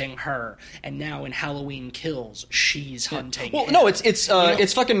hunting her, and now in Halloween Kills, she's hunting. Well, him. no,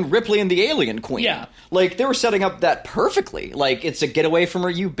 it's fucking Ripley and the Alien Queen. Yeah. Like they were setting up that perfectly. Like it's a get away from her,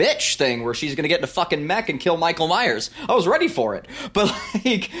 you bitch thing where she's gonna get in a fucking mech and kill Michael Myers. I was ready for it, but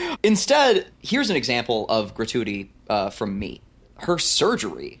like instead, here's an example of gratuity from me. Her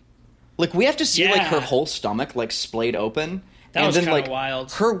surgery. Like we have to see like Yeah. her whole stomach like splayed open, That and was then kinda like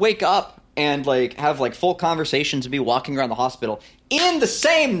wild. her wake up and like have like full conversations and be walking around the hospital in the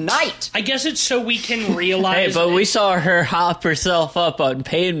same night. I guess it's so we can Hey, realize. but we saw her hop herself up on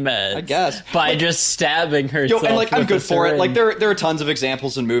pain meds. I guess. by Like- just stabbing herself. Yo, and like I'm with good a for it. Like syringe. there are tons of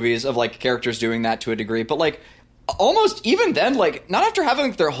examples in movies of like characters doing that to a degree, but like almost even then, like not after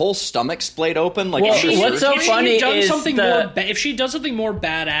having their whole stomach splayed open. Like Well, in the what's so surgery. If she had funny done is something the- if she does something more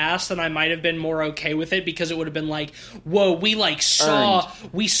badass, then I might have been more okay with it because it would have been like, whoa,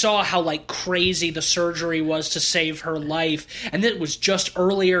 we saw how like crazy the surgery was to save her life, and it was just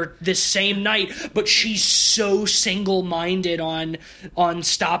earlier this same night. But she's so single-minded on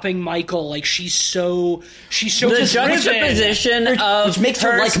stopping Michael. Like she's so the driven. juxtaposition of which makes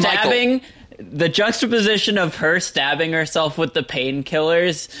her her like Michael. stabbing. The juxtaposition of her stabbing herself with the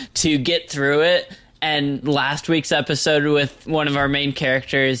painkillers to get through it, and last week's episode with one of our main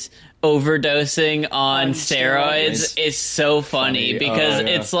characters overdosing on steroids is so funny because yeah.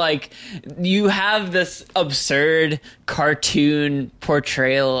 it's like you have this absurd cartoon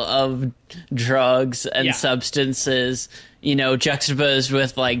portrayal of drugs and Yeah. substances, you know, juxtaposed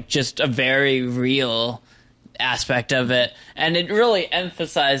with like just a very real aspect of it, and it really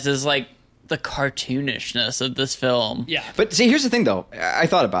emphasizes like the cartoonishness of this film. Yeah. But see, here's the thing, though. I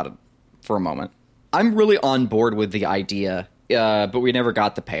thought about it for a moment. I'm really on board with the idea, but we never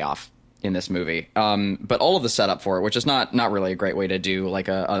got the payoff in this movie. But all of the setup for it, which is not really a great way to do like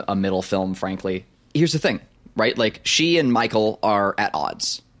a middle film, frankly. Here's the thing, right? Like, she and Michael are at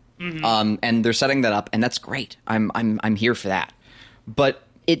odds, and they're setting that up, and that's great. I'm here for that. But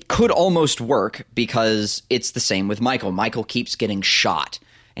it could almost work because it's the same with Michael. Michael keeps getting shot,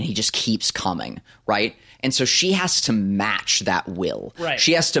 and he just keeps coming, right? And so she has to match that will. Right.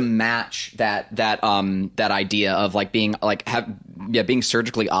 She has to match that idea of like being like being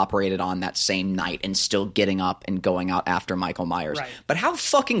surgically operated on that same night and still getting up and going out after Michael Myers. Right. But how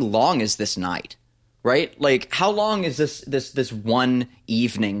fucking long is this night? Right? Like, how long is this one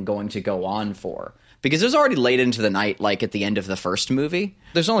evening going to go on for? Because it was already late into the night, like at the end of the first movie.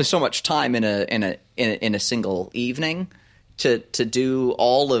 There's only so much time in a single evening to do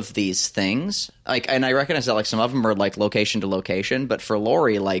all of these things. Like, and I recognize that like some of them are like location to location, but for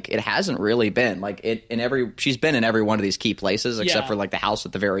Laurie, like, it hasn't really been like she's been in every one of these key places except for like the house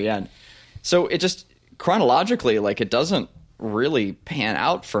at the very end. So it just chronologically, like, it doesn't really pan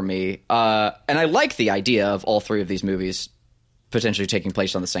out for me. And I like the idea of all three of these movies potentially taking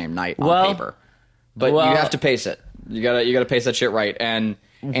place on the same night on paper. But you have to pace it. You gotta pace that shit right. And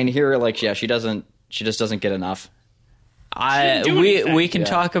here, like, yeah, she just doesn't get enough. We can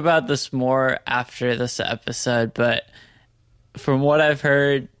talk about this more after this episode, but from what I've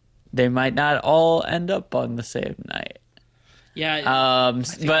heard, they might not all end up on the same night. Yeah.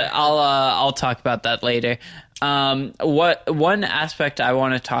 But I'll talk about that later. One aspect I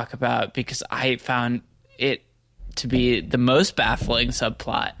want to talk about, because I found it to be the most baffling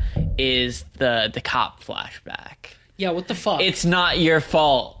subplot, is the cop flashback. Yeah, what the fuck? It's not your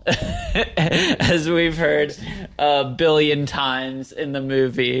fault, as we've heard a billion times in the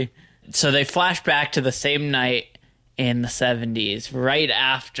movie. So they flash back to the same night in the 70s, right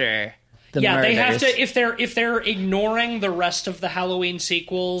after the murders. They have to, if they're ignoring the rest of the Halloween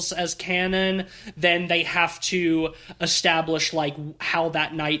sequels as canon, then they have to establish like how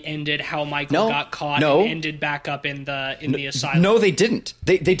that night ended, how Michael got caught and ended back up in the asylum. No, they didn't.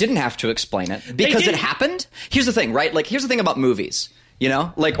 They didn't have to explain it because it happened. Here's the thing, right? Like, here's the thing about movies, you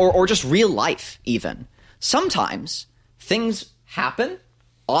know, like, or just real life even. Sometimes things happen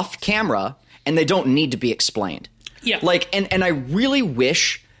off camera and they don't need to be explained. Yeah. Like, and I really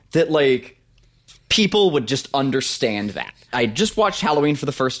wish that, like, people would just understand that. I just watched Halloween for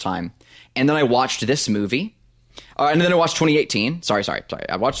the first time, and then I watched this movie, and then I watched 2018. Sorry.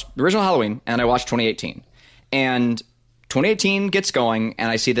 I watched the original Halloween, and then I watched 2018. And 2018 gets going, and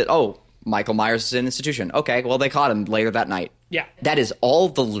I see that, Michael Myers is in an institution. Okay, well, they caught him later that night. Yeah. That is all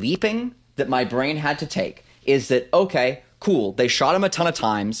the leaping that my brain had to take, is that, okay, cool, they shot him a ton of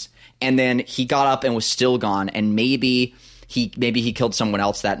times, and then he got up and was still gone, and maybe he killed someone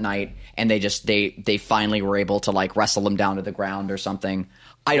else that night, and they finally were able to like wrestle him down to the ground or something.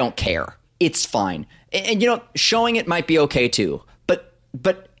 I don't care. It's fine. And you know, showing it might be okay too.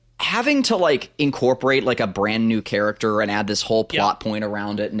 But having to like incorporate like a brand new character and add this whole plot point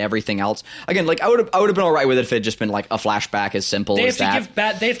around it and everything else. Again, like I would have been all right with it if it had just been like a flashback as simple as that.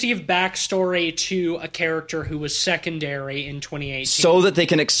 They have to give backstory to a character who was secondary in 2018, so that they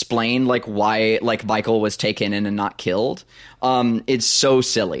can explain like why like Michael was taken in and not killed. It's so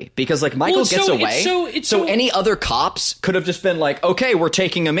silly because like Michael gets away. So any other cops could have just been like, okay, we're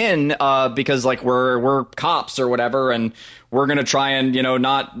taking him in because like we're cops or whatever, and we're going to try and, you know,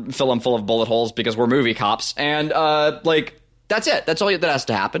 not fill them full of bullet holes because we're movie cops. And, like, that's it. That's all that has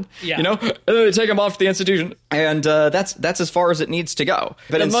to happen. Yeah. You know? Take them off to the institution. And that's as far as it needs to go.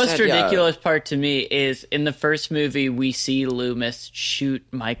 But the most ridiculous part to me is in the first movie, we see Loomis shoot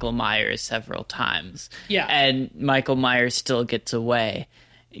Michael Myers several times. Yeah. And Michael Myers still gets away.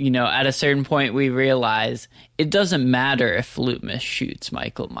 You know, at a certain point, we realize it doesn't matter if Loomis shoots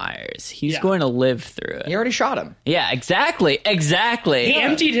Michael Myers. He's going to live through it. He already shot him. Yeah, exactly. He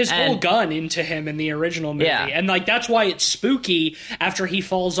emptied his whole gun into him in the original movie. Yeah. And, like, that's why it's spooky after he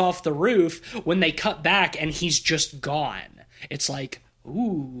falls off the roof when they cut back and he's just gone. It's like,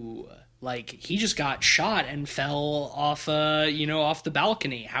 ooh, like, he just got shot and fell off, off the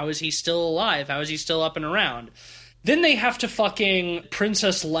balcony. How is he still alive? How is he still up and around? Then they have to fucking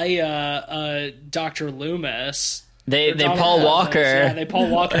Princess Leia, Dr. Loomis. They Paul Walker. Yeah, they Paul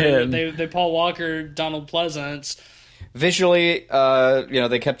Walker. they Paul Walker, Donald Pleasance. Visually,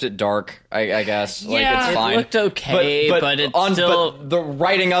 they kept it dark, I guess. Like, Yeah. it's fine. It looked okay, but it's still but the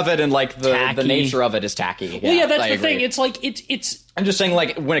writing of it and like the nature of it is tacky. Well, yeah, that's I the agree. thing. It's like it's I'm just saying,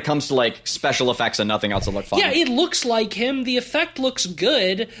 like, when it comes to, like, special effects and nothing else, it look fun. Yeah, it looks like him. The effect looks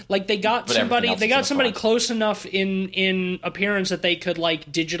good. Like they got But everything else is somebody fun. close enough in appearance that they could like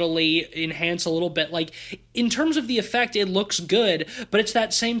digitally enhance a little bit. Like in terms of the effect, it looks good, but it's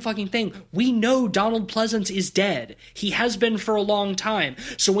that same fucking thing. We know Donald Pleasance is dead. He has been for a long time.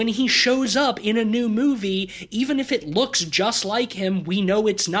 So when he shows up in a new movie, even if it looks just like him, we know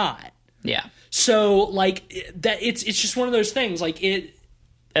it's not. Yeah. So like that, it's just one of those things. Like it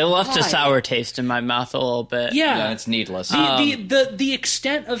left a Why? sour taste in my mouth a little bit. Yeah, it's needless. The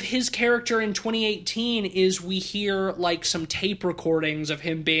extent of his character in 2018 is we hear like some tape recordings of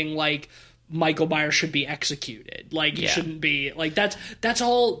him being like Michael Myers should be executed. Like he Yeah. shouldn't be like that's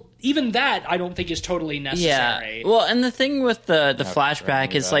all. Even that I don't think is totally necessary. Yeah. Well, and the thing with the flashback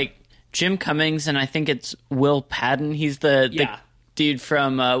remember is that. like Jim Cummings and I think it's Will Patton. He's the Yeah. dude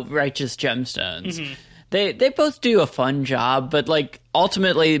from Righteous Gemstones. Mm-hmm. They both do a fun job, but like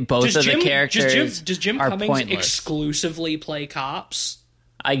ultimately both of the characters does Jim are Cummings pointless. exclusively play cops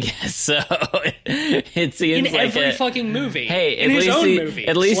I guess so. It seems in like every it. fucking movie? Hey, in his own movie.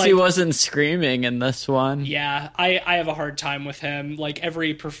 at least he Like, wasn't screaming in this one. Yeah, I have a hard time with him. Like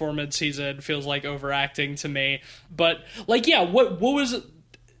every performance he's in feels like overacting to me. But like, yeah, what was it?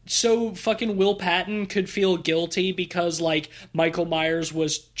 So fucking Will Patton could feel guilty because like Michael Myers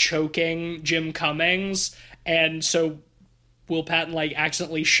was choking Jim Cummings, and so Will Patton like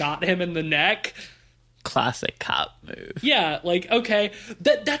accidentally shot him in the neck. Classic cop move. Yeah, like okay,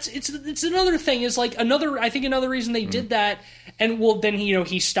 it's another thing is like I think another reason they did that, and well then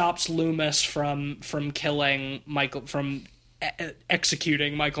he stops Loomis from killing Michael from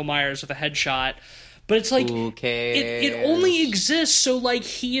executing Michael Myers with a headshot, but it's like Who cares? it only exists so like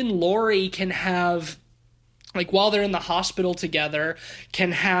he and Laurie can have like while they're in the hospital together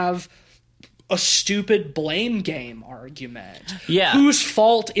can have a stupid blame game argument. Yeah. Whose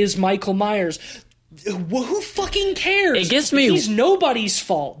fault is Michael Myers? Who fucking cares? It gives me- He's nobody's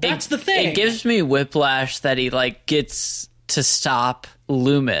fault. That's the thing. It gives me whiplash that he like gets to stop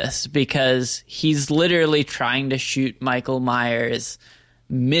Loomis because he's literally trying to shoot Michael Myers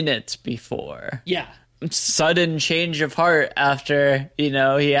minutes before. Yeah. Sudden change of heart after,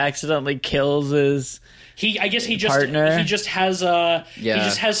 he accidentally kills his I guess he partner. just has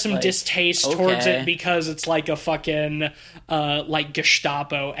some like, distaste towards okay. it because it's like a fucking like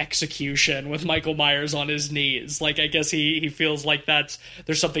Gestapo execution with Michael Myers on his knees. Like I guess he feels like there's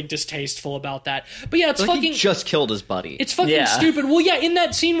something distasteful about that. But yeah, it's Like, fucking he just killed his buddy. It's fucking Yeah. stupid. Well, yeah, in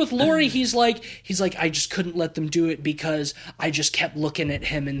that scene with Laurie, he's like, I just couldn't let them do it because I just kept looking at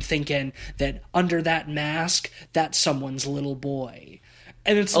him and thinking that under that mask, that's someone's little boy.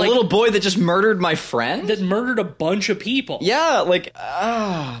 And it's a like little boy that just murdered my friend? that murdered a bunch of people. Yeah, like,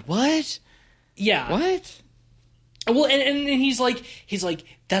 what? Yeah. What? Well, and he's like,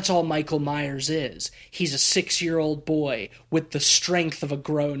 that's all Michael Myers is. He's a 6-year-old boy with the strength of a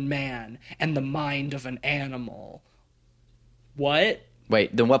grown man and the mind of an animal. What?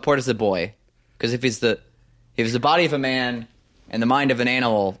 Wait, then what part is the boy? Because if he's the body of a man and the mind of an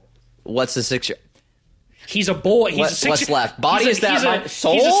animal, what's the 6-year? He's a boy. He's What's left? Body is that my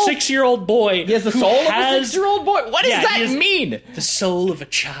soul? He's a 6-year-old boy. He has the who soul of a has 6-year-old boy? What does Yeah, that he has- mean? the soul of a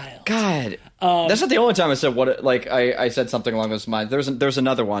child. God. That's not the only time I said what, like, I said something along those lines. There's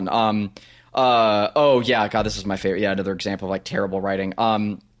another one. Oh, yeah, God, this is my favorite. Yeah, another example of, like, terrible writing.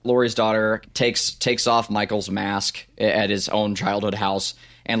 Laurie's daughter takes off Michael's mask at his own childhood house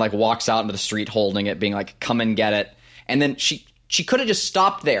and, like, walks out into the street holding it, being like, come and get it. And then she could have just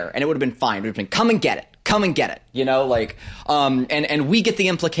stopped there and it would have been fine. It would have been, come and get it. Come and get it, like, and we get the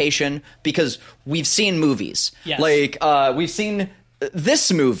implication because we've seen movies, Yes. like, we've seen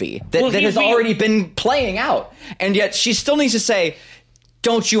this movie that Well, has already been playing out, and yet she still needs to say,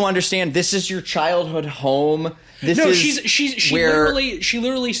 "Don't you understand? This is your childhood home. This No, is she where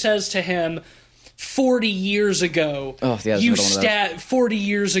literally says to him, 40 years ago, Oh, yeah, there's another one of those. 40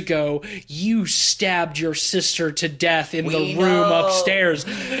 years ago, you stabbed your sister to death in the We room know. upstairs.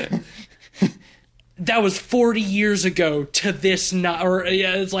 That was 40 years ago to this night. Or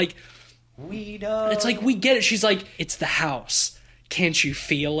yeah, it's like we know." it's like we get it. She's like, it's the house. Can't you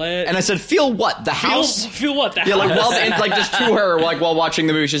feel it? And I said, "Feel what? The feel, house." feel what the Yeah, house. like while it's like just to her, like while watching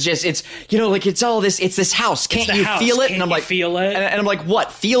the movie, she's just it's like it's all this. It's this house. Can't the you house. feel it? Can't and I'm you like, feel it? And I'm like,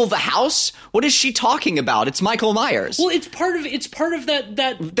 what? Feel the house? What is she talking about? It's Michael Myers. Well, it's part of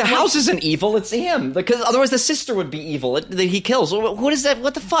that. The house isn't evil. It's him. Because otherwise, the sister would be evil that he kills. What is that?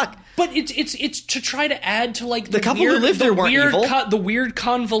 What the fuck? But it's to try to add to like the couple who weird, lived there weren't weird evil. the weird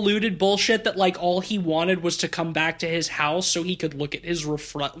convoluted bullshit that like all he wanted was to come back to his house so he could look at his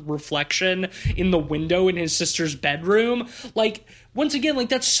reflection in the window in his sister's bedroom. Like, once again, like,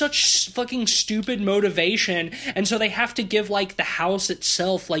 that's such fucking stupid motivation, and so they have to give, like, the house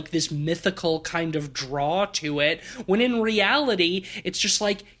itself, like, this mythical kind of draw to it, when in reality, it's just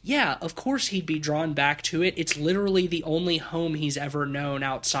like, yeah, of course he'd be drawn back to it. It's literally the only home he's ever known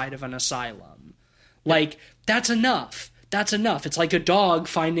outside of an asylum. Like, that's enough. That's enough. It's like a dog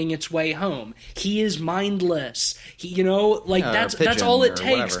finding its way home. He is mindless. That's all it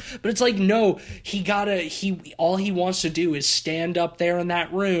takes. Whatever. But it's like, no, all he wants to do is stand up there in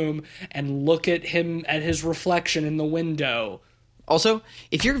that room and look at his reflection in the window. Also,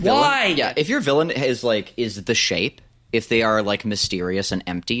 if your villain, Why? if your villain is the shape, if they are like mysterious and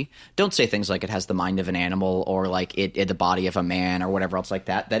empty, don't say things like it has the mind of an animal or like it the body of a man or whatever else like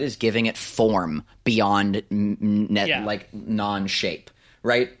that. That is giving it form beyond like non-shape,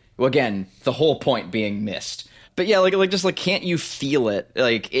 right? Well, again, the whole point being missed. But yeah, like can't you feel it?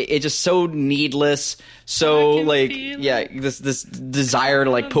 Like it just so needless. So like this desire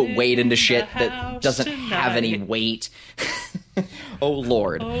to like put weight into shit that doesn't have any weight. Oh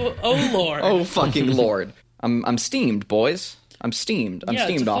Lord. Oh Lord. Oh fucking Lord. I'm steamed, boys. I'm steamed. I'm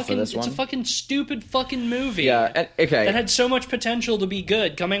steamed off of this one. It's a fucking stupid fucking movie. Yeah, okay. That had so much potential to be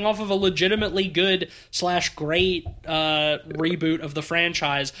good, coming off of a legitimately good / great reboot of the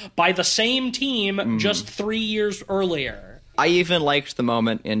franchise by the same team just 3 years earlier. I even liked the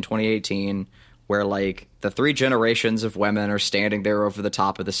moment in 2018 where like the 3 generations of women are standing there over the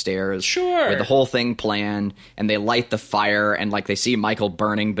top of the stairs, sure, with the whole thing planned, and they light the fire, and like they see Michael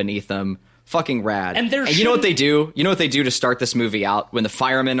burning beneath them. Fucking rad. And you know what they do? You know what they do to start this movie out? When the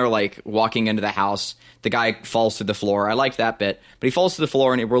firemen are like walking into the house, the guy falls through the floor. I like that bit. But he falls to the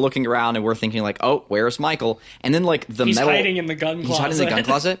floor and we're looking around and we're thinking like, oh, where's Michael? And then like he's hiding in the gun closet. He's hiding in the gun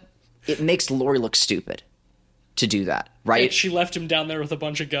closet. It makes Laurie look stupid to do that, right? She left him down there with a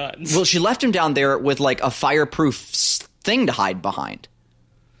bunch of guns. Well, she left him down there with like a fireproof thing to hide behind.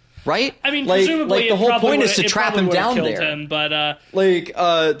 Right? I mean, like, presumably the whole point is to trap him down there. Him, but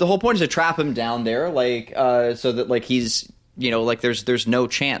the whole point is to trap him down there, like so that like he's like there's no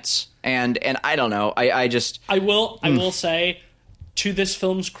chance. And I don't know. I will say, to this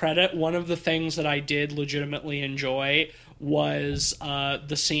film's credit, one of the things that I did legitimately enjoy was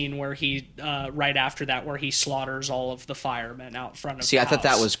the scene where he right after that where he slaughters all of the firemen out front of the house. I thought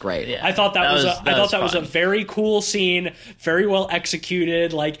that was great. Yeah. I thought that was a very cool scene, very well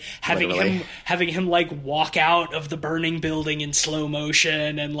executed, like having him like walk out of the burning building in slow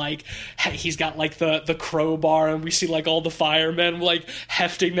motion, and like he's got like the crowbar, and we see like all the firemen like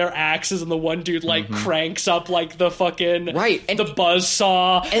hefting their axes, and the one dude like cranks up like the fucking the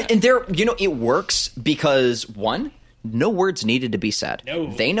buzzsaw. And there it works because one, no words needed to be said.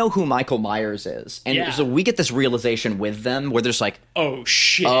 No. They know who Michael Myers is. And so we get this realization with them where there's like, oh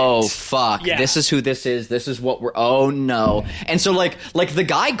shit. Oh fuck. Yeah. This is who this is. This is what we're oh no. And so like the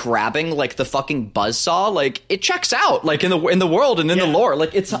guy grabbing like the fucking buzzsaw, like it checks out like in the world and in the lore.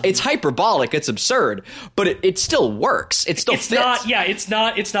 Like it's hyperbolic, it's absurd, but it still works. It still fits. It's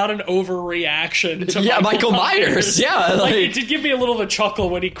not an overreaction to Michael Myers. Yeah. Like it did give me a little of a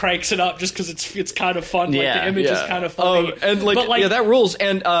chuckle when he cranks it up just because it's kind of fun. Like the image is kind of funny. And that rules.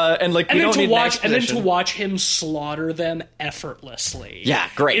 And then to watch him slaughter them effortlessly. Yeah,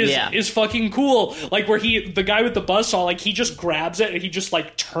 great. Is fucking cool. Like where the guy with the buzzsaw, like he just grabs it and he just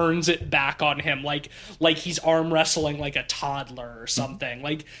like turns it back on him, like he's arm wrestling like a toddler or something.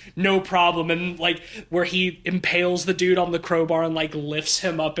 Like no problem. And like where he impales the dude on the crowbar and like lifts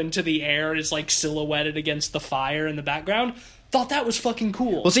him up into the air and is like silhouetted against the fire in the background. Thought that was fucking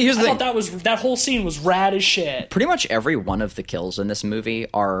cool. Well, see, here's the thing. That whole scene was rad as shit. Pretty much every one of the kills in this movie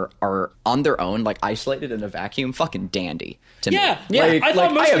are on their own, like isolated in a vacuum, fucking dandy to me. Yeah. I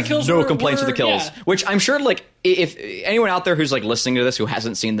thought most I of the kills have no were, complaints with the kills, which I'm sure, like, if anyone out there who's like listening to this who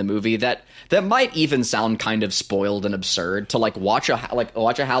hasn't seen the movie, that might even sound kind of spoiled and absurd to like watch a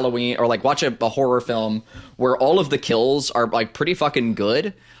Halloween or like watch a horror film where all of the kills are like pretty fucking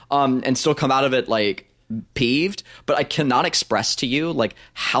good, and still come out of it like peeved. But I cannot express to you like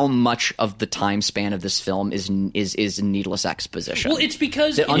how much of the time span of this film is needless exposition. Well, it's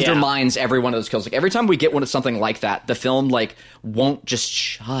because it undermines every one of those kills. Like every time we get one of something like that, the film like won't just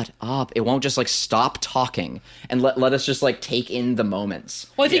shut up. It won't just like stop talking and let us just like take in the moments.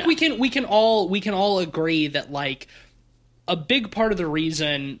 Well, I think we can all agree that like a big part of the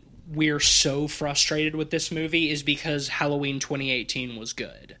reason we're so frustrated with this movie is because Halloween 2018 was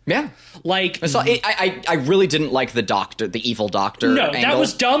good. Yeah. Like, I really didn't like the evil doctor. no, angle. that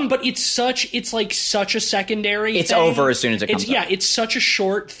was dumb, but it's like such a secondary It's thing. over as soon as it comes Yeah, up. it's such a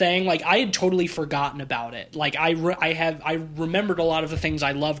short thing. Like, I had totally forgotten about it. Like, I remembered a lot of the things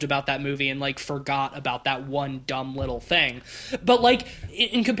I loved about that movie and, like, forgot about that one dumb little thing. But, like,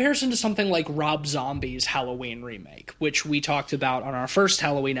 in comparison to something like Rob Zombie's Halloween remake, which we talked about on our first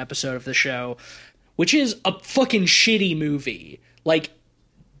Halloween episode of the show, which is a fucking shitty movie. Like,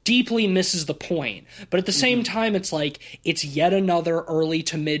 deeply misses the point, but at the same time it's like it's yet another early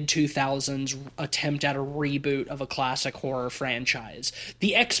to mid 2000s attempt at a reboot of a classic horror franchise.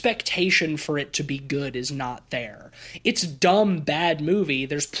 The expectation for it to be good is not there. It's a dumb, bad movie.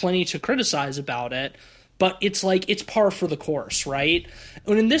 There's plenty to criticize about it, but it's like it's par for the course, right?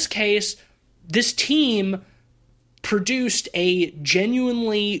 And in this case, this team produced a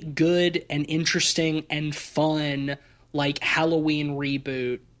genuinely good and interesting and fun, like, Halloween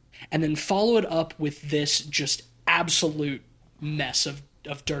reboot, and then follow it up with this just absolute mess of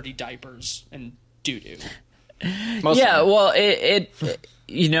dirty diapers and doo-doo. Yeah, well, it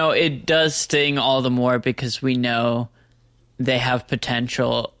it does sting all the more because we know they have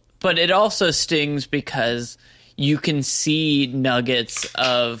potential, but it also stings because you can see nuggets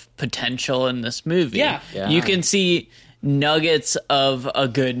of potential in this movie. Yeah. You can see nuggets of a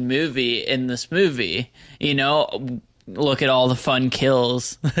good movie in this movie. Look at all the fun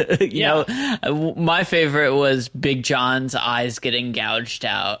kills. My favorite was Big John's eyes getting gouged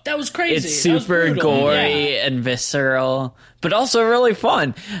out. That was crazy. It's That was super brutal. gory Yeah. and visceral, but also really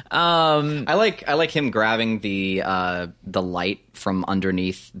fun. I like him grabbing the light from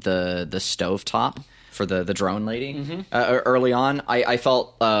underneath the stovetop for the drone lady early on. I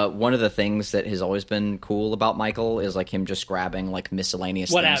felt one of the things that has always been cool about Michael is like him just grabbing like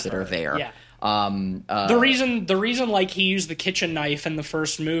miscellaneous things that are there. Yeah. The reason like he used the kitchen knife in the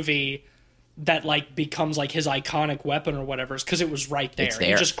first movie that like becomes like his iconic weapon or whatever is because it was right there. It's there.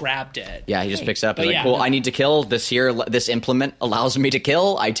 He just grabbed it. Yeah, he just picks it up. He's But like, yeah. "Cool, I need to kill this here. This implement allows me to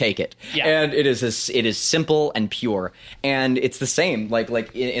kill. I take it." Yeah. And it is simple and pure, and it's the same. Like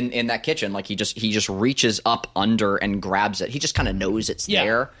in that kitchen, like he just reaches up under and grabs it. He just kind of knows it's Yeah.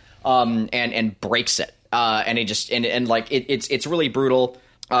 there, and breaks it. And he just and like it's really brutal.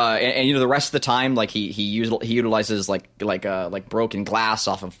 And the rest of the time, like he utilizes like broken glass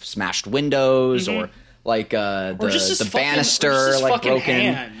off of smashed windows or like just his the fucking- banister or just his like fucking broken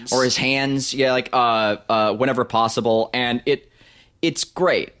hands. or his hands, whenever possible, and it's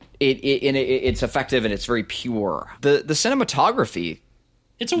great. It's effective and it's very pure. The cinematography.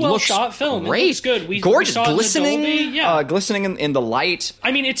 It's a well looks shot film. Great. It looks good. We Gorgeous, saw it in glistening, Dolby. Yeah. glistening in the light.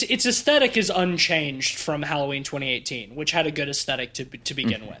 I mean, its aesthetic is unchanged from Halloween 2018, which had a good aesthetic to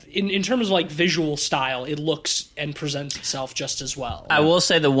begin with. In terms of like visual style, it looks and presents itself just as well. I will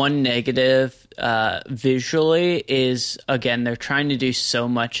say the one negative visually is, again, they're trying to do so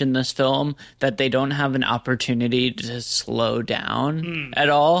much in this film that they don't have an opportunity to slow down at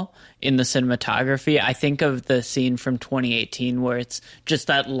all in the cinematography. I think of the scene from 2018 where it's just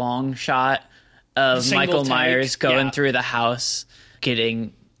that long shot of Single Michael take, Myers going yeah. through the house,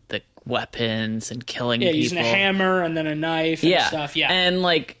 getting the weapons and killing people. using a hammer and then a knife and stuff. Yeah. And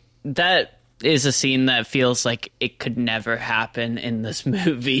like that is a scene that feels like it could never happen in this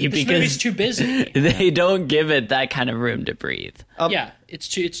movie this because movie's too busy. they don't give it that kind of room to breathe. Yeah, it's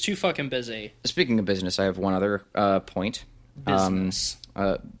too fucking busy. Speaking of business, I have one other point. Business.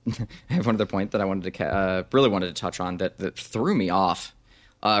 I have one other point that I wanted to really wanted to touch on that threw me off,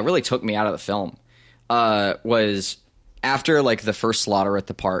 really took me out of the film. Was after like the first slaughter at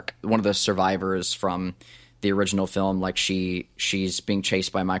the park, one of the survivors from the original film, like she's being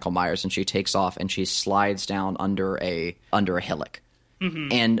chased by Michael Myers and she takes off and she slides down under a hillock,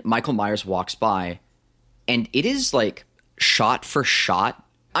 and Michael Myers walks by, and it is like shot for shot.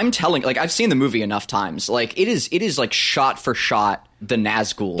 I'm telling, like, I've seen the movie enough times. Like, it is like shot for shot the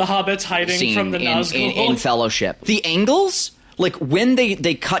Nazgul. The hobbits hiding scene from the Nazgul. in Fellowship. The angles, like when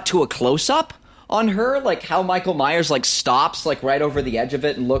they cut to a close up on her, like how Michael Myers like stops like right over the edge of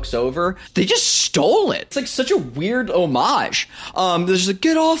it and looks over. They just stole it. It's like such a weird homage. There's like,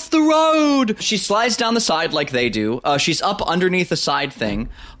 get off the road. She slides down the side like they do. She's up underneath the side thing.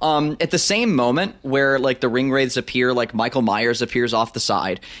 At the same moment where like the ring wraiths appear, like Michael Myers appears off the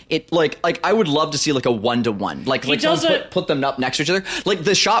side. It like I would love to see like a 1-to-1. Like someone put them up next to each other. Like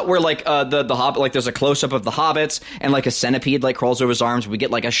the shot where like the hobbit, like there's a close up of the hobbits and like a centipede like crawls over his arms. We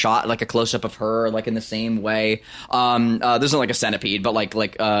get like a shot, like a close up of her, like in the same way. There's not like a centipede, but like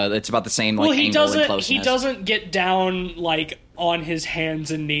it's about the same like angle and closeness. He doesn't get down like on his hands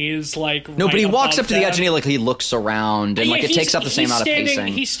and knees, like No, but he walks up to the edge and and he looks around and like it takes up the same amount of pacing.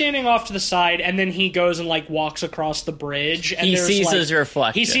 He's standing off to the side, and then he goes and like walks across the bridge. And He there's, sees like, his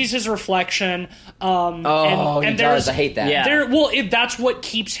reflection. He sees his reflection. He does. I hate that. Yeah. That's what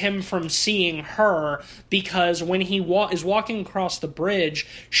keeps him from seeing her, because when he is walking across the bridge,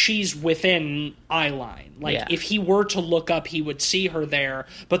 she's within eye line. Like Yeah. if he were to look up, he would see her there.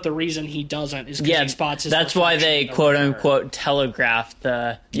 But the reason he doesn't is because he spots his. That's why they reflection in the quote mirror. unquote telegraphed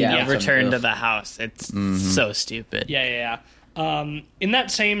the Yeah. return to Ugh. the house. It's so stupid. Yeah. In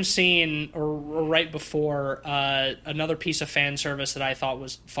that same scene, or right before, another piece of fan service that I thought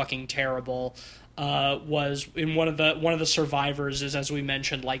was fucking terrible was in one of the survivors is, as we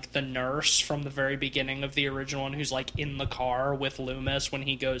mentioned, like the nurse from the very beginning of the original one, who's like in the car with Loomis when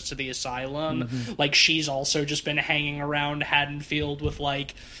he goes to the asylum. Like she's also just been hanging around Haddonfield with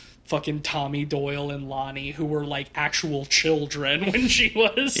like fucking Tommy Doyle and Lonnie, who were like actual children when she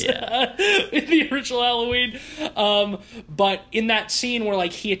was in the original Halloween. But in that scene where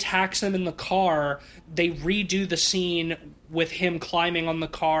like he attacks them in the car, they redo the scene with him climbing on the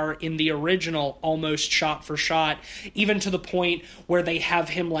car in the original almost shot for shot, even to the point where they have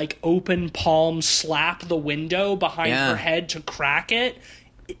him like open palm slap the window behind her head to crack it.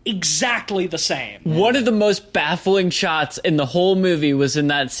 Exactly the same. One of the most baffling shots in the whole movie was in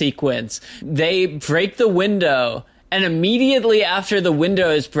that sequence. They break the window, and immediately after the window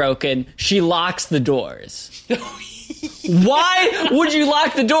is broken, she locks the doors. Why would you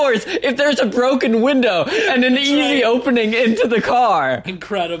lock the doors if there's a broken window and an easy opening into the car?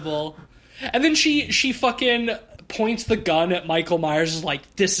 Incredible. And then she fucking points the gun at Michael Myers, is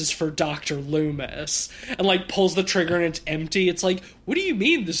like, this is for Dr. Loomis, and like pulls the trigger and it's empty. It's like, what do you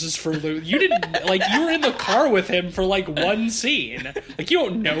mean this is for Loomis? You didn't, like, you were in the car with him for like one scene. Like, you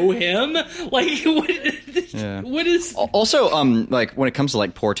don't know him. Like, what is... Also, like when it comes to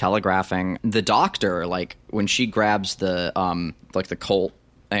like poor telegraphing, the doctor, like when she grabs the like the Colt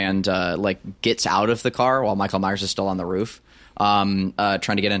and like gets out of the car while Michael Myers is still on the roof, trying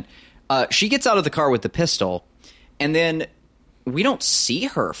to get in, she gets out of the car with the pistol. And then we don't see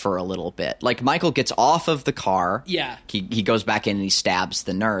her for a little bit. Like, Michael gets off of the car. Yeah. He goes back in and he stabs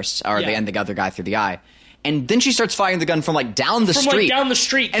the nurse, or Yeah. the other guy through the eye. And then she starts firing the gun from, like, down the street. Like, down the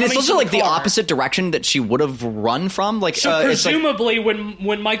street, and it's coming also, to like, the car. opposite direction that she would have run from. Like, So it's like, presumably,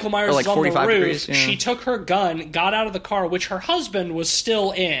 when Michael Myers like was on the 45 roof, degrees, yeah. she took her gun, got out of the car, which her husband was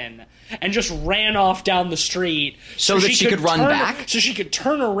still in, and just ran off down the street So that she could run back? So she could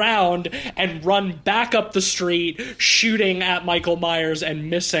turn around and run back up the street, shooting at Michael Myers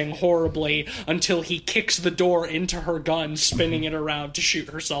and missing horribly until he kicks the door into her gun, spinning it around to shoot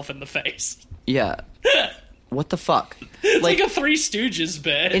herself in the face. yeah. What the fuck? It's like a Three Stooges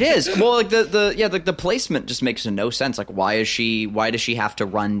bit. It is. Well, like the placement just makes no sense. Like, why does she have to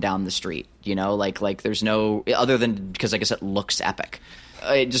run down the street? You know, like there's no, other than because I guess it looks epic.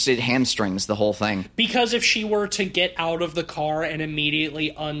 It hamstrings the whole thing. Because if she were to get out of the car and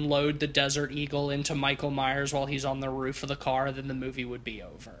immediately unload the Desert Eagle into Michael Myers while he's on the roof of the car, then the movie would be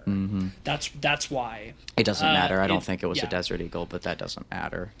over. Mm-hmm. That's why. It doesn't matter. I don't think it was a Desert Eagle, but that doesn't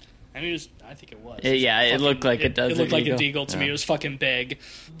matter. I mean, I think it was. It looked like a Desert It looked like Eagle. a Deagle to me. It was fucking big.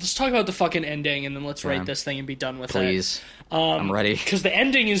 Let's talk about the fucking ending, and then let's rate this thing and be done with it. Please. I'm ready. Because the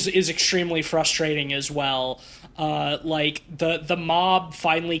ending is extremely frustrating as well. Like, the mob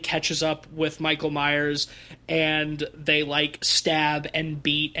finally catches up with Michael Myers, and they, like, stab and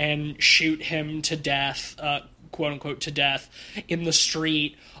beat and shoot him to death, quote-unquote to death, in the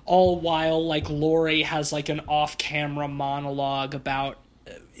street, all while, like, Laurie has, like, an off-camera monologue about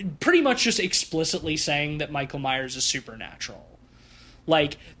pretty much just explicitly saying that Michael Myers is supernatural.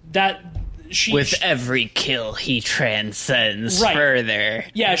 Like, that... With every kill, he transcends further.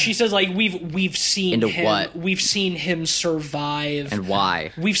 Yeah, she says, like, we've seen Into him. what? We've seen him survive. And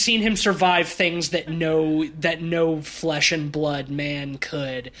why? We've seen him survive things that no flesh and blood man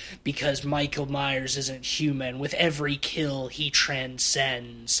could, because Michael Myers isn't human. With every kill, he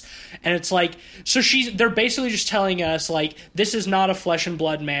transcends. And it's like, so they're basically just telling us, like, this is not a flesh and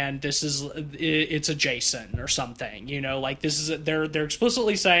blood man. It's a Jason or something. You know, like, they're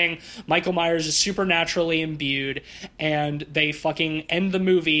explicitly saying Michael Myers is supernaturally imbued, and they fucking end the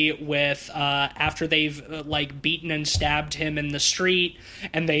movie with after they've like beaten and stabbed him in the street,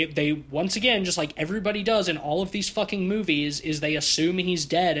 and they once again, just like everybody does in all of these fucking movies, is they assume he's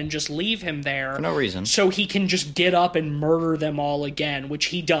dead and just leave him there For no reason. so he can just get up and murder them all again, which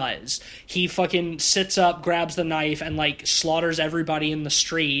he does. He fucking sits up, grabs the knife, and like slaughters everybody in the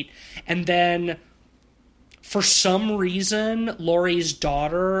street, and then for some reason, Laurie's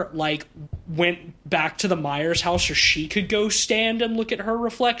daughter, like, went back to the Myers house so she could go stand and look at her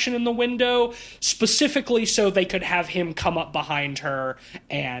reflection in the window, specifically so they could have him come up behind her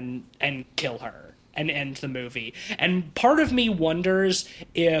and kill her and end the movie. And part of me wonders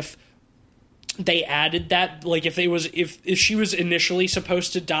if they added that, like, if she was initially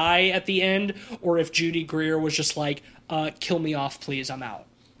supposed to die at the end, or if Judy Greer was just like, kill me off, please, I'm out.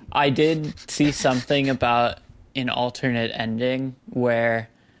 I did see something about an alternate ending where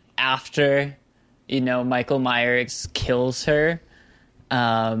after, Michael Myers kills her,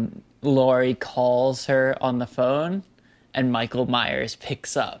 Laurie calls her on the phone and Michael Myers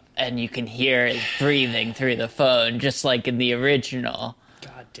picks up and you can hear it breathing through the phone, just like in the original.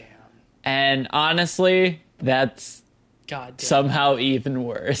 God damn. And honestly, that's God damn. Somehow even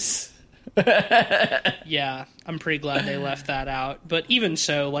worse. Yeah, I'm pretty glad they left that out. But even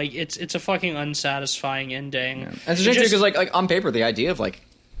so, like, it's a fucking unsatisfying ending. Yeah. And it's interesting because, like, on paper, the idea of, like,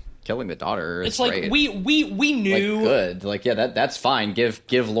 killing the daughter is it's like great. we knew, like, good, like, yeah, that's fine.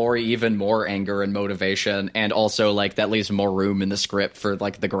 Give Laurie even more anger and motivation, and also, like, that leaves more room in the script for,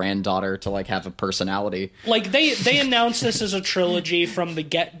 like, the granddaughter to, like, have a personality. Like, they announced this as a trilogy from the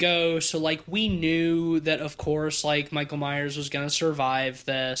get-go, so, like, we knew that, of course, like, Michael Myers was gonna survive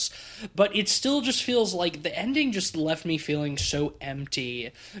this, but it still just feels like the ending just left me feeling so empty,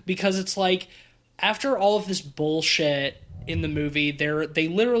 because it's like, after all of this bullshit in the movie, they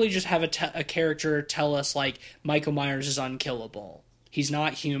literally just have a character tell us, like, Michael Myers is unkillable. He's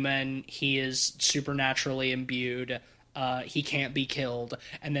not human. He is supernaturally imbued. He can't be killed.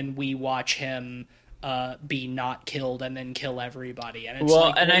 And then we watch him be not killed and then kill everybody. And it's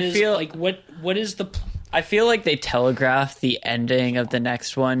what is the... I feel like they telegraphed the ending of the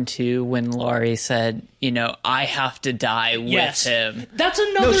next one, too, when Laurie said, I have to die with him. That's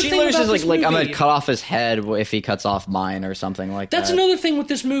another thing about this movie. Like, I'm going to cut off his head if he cuts off mine or something like that. That's another thing with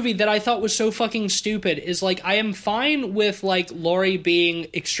this movie that I thought was so fucking stupid, is, like, I am fine with, like, Laurie being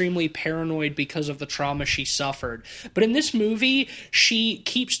extremely paranoid because of the trauma she suffered. But in this movie, she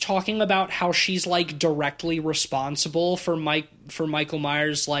keeps talking about how she's, like, directly responsible for Michael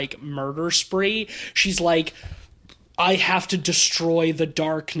Myers' like murder spree. She's like, I have to destroy the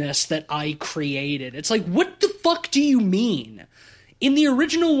darkness that I created. It's like, what the fuck do you mean? In the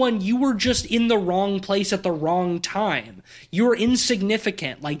original one, you were just in the wrong place at the wrong time. You were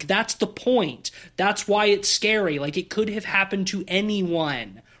insignificant. Like, that's the point. That's why it's scary. Like, it could have happened to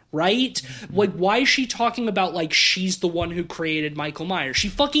anyone. Right? Mm-hmm. Like, why is she talking about, like, she's the one who created Michael Myers? She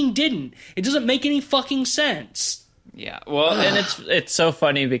fucking didn't. It doesn't make any fucking sense. Yeah, well, and it's so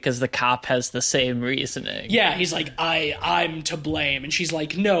funny because the cop has the same reasoning. Yeah, he's like, I'm to blame. And she's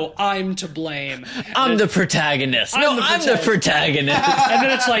like, no, I'm to blame. I'm the protagonist. I'm the protagonist. And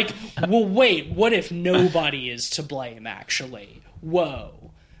then it's like, well, wait, what if nobody is to blame, actually?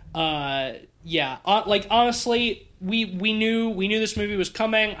 Whoa. Yeah, like, honestly, we knew this movie was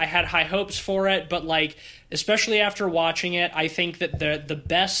coming. I had high hopes for it, but, like, especially after watching it, I think that the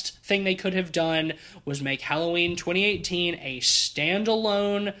best thing they could have done was make Halloween 2018 a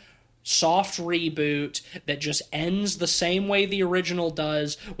standalone soft reboot that just ends the same way the original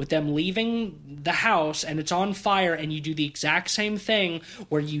does, with them leaving the house and it's on fire, and you do the exact same thing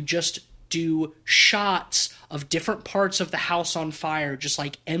where you just do shots of different parts of the house on fire, just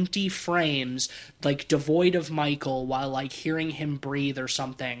like empty frames, like devoid of Michael, while like hearing him breathe or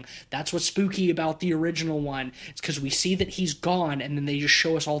something. That's what's spooky about the original one. It's because we see that he's gone, and then they just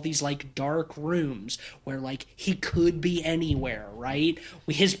show us all these like dark rooms where like he could be anywhere, right?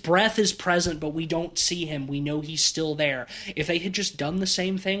 His breath is present, but we don't see him. We know he's still there. If they had just done the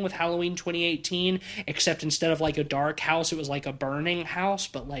same thing with Halloween 2018, except instead of like a dark house, it was like a burning house,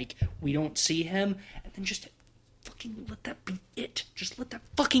 but like we don't see him, and then just fucking let that be it. Just let that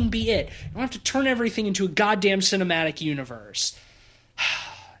fucking be it. You don't have to turn everything into a goddamn cinematic universe.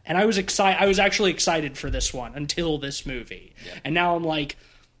 And I was excited. I was actually excited for this one until this movie. Yeah. And now I'm like,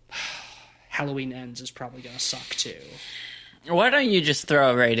 Halloween Ends is probably gonna suck too. Why don't you just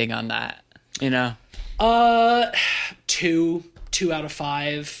throw a rating on that? 2 out of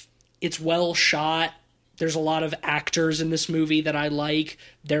 5. It's well shot. There's a lot of actors in this movie that I like.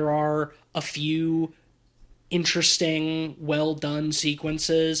 There are a few interesting, well-done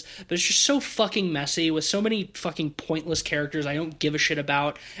sequences, but it's just so fucking messy with so many fucking pointless characters I don't give a shit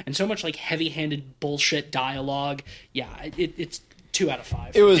about, and so much like heavy-handed bullshit dialogue. Yeah, it's 2 out of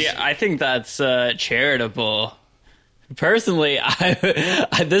 5. I think that's charitable. Personally,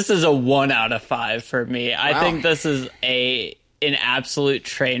 this is a 1 out of 5 for me. Wow. I think this is an absolute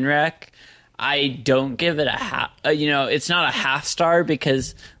train wreck. I don't give it a half. It's not a half star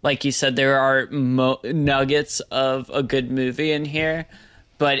because, like you said, there are nuggets of a good movie in here,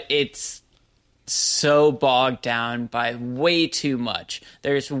 but it's so bogged down by way too much.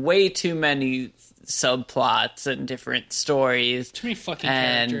 There's way too many subplots and different stories. Too many fucking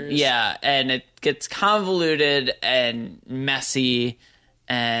characters. Yeah, and it gets convoluted and messy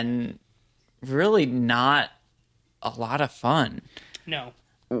and really not a lot of fun. No.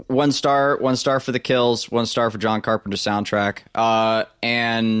 1 star for the kills, 1 star for John Carpenter's soundtrack,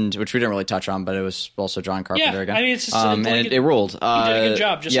 and which we didn't really touch on, but it was also John Carpenter again. I mean, it's just and it ruled. He did a good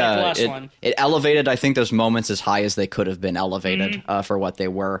job, just like the last one. It elevated, I think, those moments as high as they could have been elevated for what they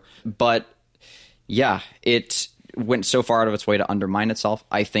were. But yeah, it went so far out of its way to undermine itself.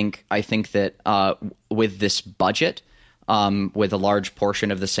 I think that with this budget, with a large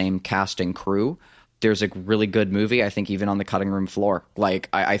portion of the same cast and crew, there's a really good movie. I think even on the cutting room floor, like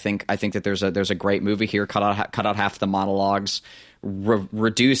I think that there's a great movie here. Cut out half the monologues,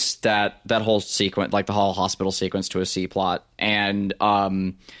 reduce that whole sequence, like the whole hospital sequence, to a C plot, and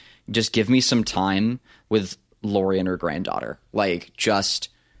just give me some time with Laurie and her granddaughter. Like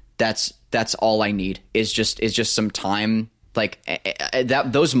that's all I need is just some time. Like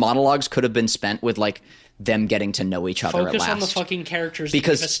those monologues could have been spent with like them getting to know each other at last. Focus on the fucking characters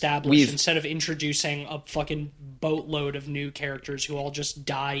because that we've established instead of introducing a fucking boatload of new characters who all just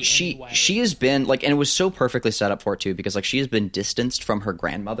die anyway. She has been like, and it was so perfectly set up for it too, because like she has been distanced from her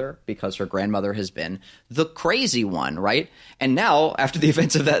grandmother because her grandmother has been the crazy one, right? And now after the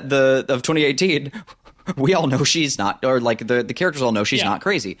events of of 2018, we all know she's not, or like the characters all know she's not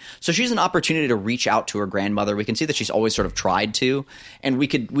crazy. So she's an opportunity to reach out to her grandmother. We can see that she's always sort of tried to, and we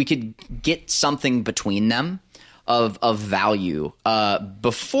could get something between them of value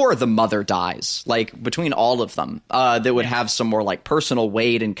before the mother dies, like between all of them, that would have some more like personal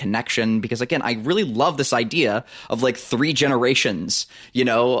weight and connection. Because again, I really love this idea of like 3 generations,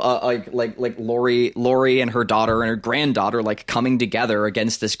 like Laurie and her daughter and her granddaughter like coming together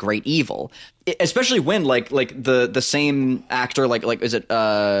against this great evil. Especially when like the same actor, like is it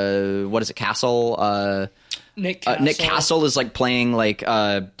what is it, Castle? Nick Castle. Nick Castle is like playing like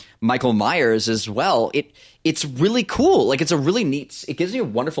Michael Myers as well. It's really cool. Like it's a really neat. It gives you a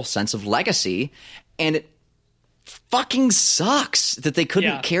wonderful sense of legacy, and it fucking sucks that they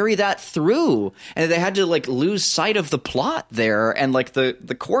couldn't carry that through, and they had to like lose sight of the plot there and like the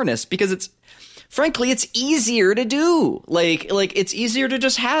coreness, because it's. Frankly, it's easier to do. Like it's easier to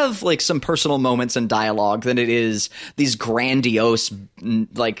just have like some personal moments and dialogue than it is these grandiose,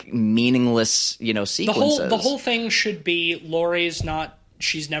 like meaningless, sequences. The whole thing should be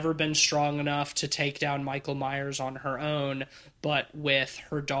she's never been strong enough to take down Michael Myers on her own, but with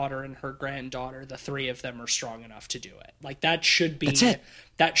her daughter and her granddaughter, the 3 of them are strong enough to do it. Like that should be That's it.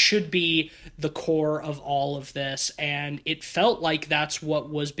 That should be the core of all of this, and it felt like that's what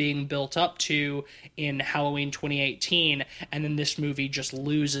was being built up to in Halloween 2018, and then this movie just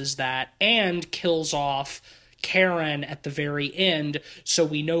loses that and kills off Karen at the very end, so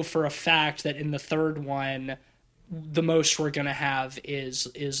we know for a fact that in the third one, the most we're going to have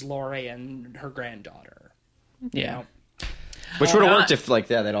is Laurie and her granddaughter. Yeah. Which would have worked if like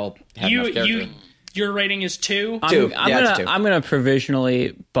they'd all had enough character. Your rating is 2? Two. It's 2. I'm gonna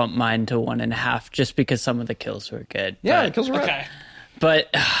provisionally bump mine to 1.5 just because some of the kills were good. Yeah, the kills were okay.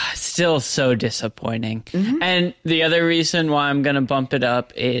 But still so disappointing. Mm-hmm. And the other reason why I'm gonna bump it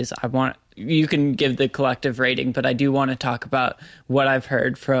up is you can give the collective rating, but I do want to talk about what I've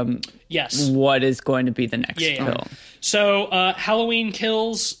heard from what is going to be the next film. So Halloween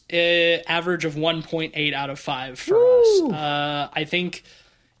Kills, average of 1.8 out of 5 for us. I think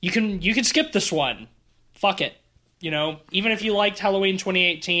you can skip this one. Fuck it. Even if you liked Halloween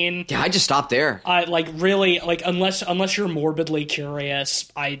 2018, I just stopped there. Unless you're morbidly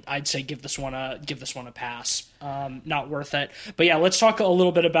curious, I'd say give this one a pass. Not worth it. But yeah, let's talk a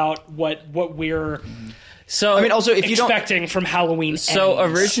little bit about what we're also if you expecting from Halloween. So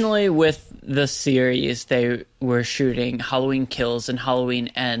Ends. Originally with the series, they were shooting Halloween Kills and Halloween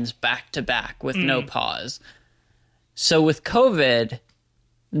Ends back to back with no pause. So with COVID,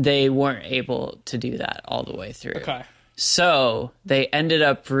 they weren't able to do that all the way through. Okay. So they ended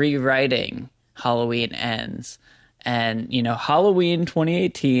up rewriting Halloween Ends. And, Halloween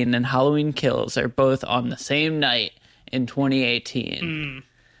 2018 and Halloween Kills are both on the same night in 2018.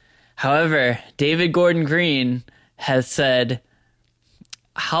 However, David Gordon Green has said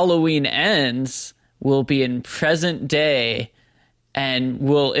Halloween Ends will be in present day and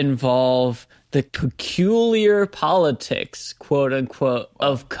will involve the peculiar politics, quote unquote,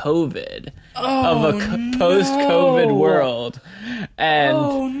 of COVID, of a post-COVID world. And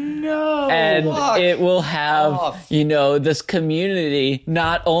Oh no! and Fuck it will have off. this community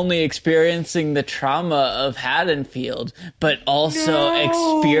not only experiencing the trauma of Haddonfield but also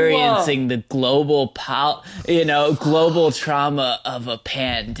experiencing the global global trauma of a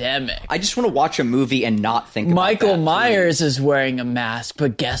pandemic. I just want to watch a movie and not think about Michael that, Myers is wearing a mask,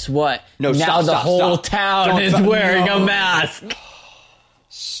 but guess what? No, now stop, the stop, whole stop. town Don't is stop. wearing No. a mask.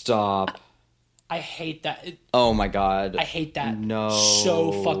 Stop. I hate that. Oh my god. I hate that No.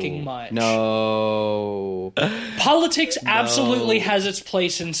 so fucking much. No. Politics absolutely has its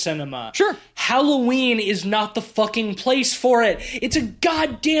place in cinema. Sure. Halloween is not the fucking place for it. It's a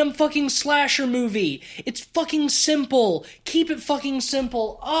goddamn fucking slasher movie. It's fucking simple. Keep it fucking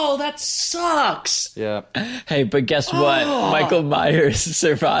simple. Oh, that sucks. Yeah. Hey, but guess what? Michael Myers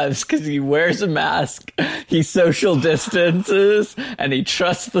survives because he wears a mask, he social distances, and he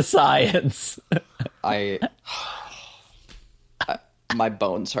trusts the science. My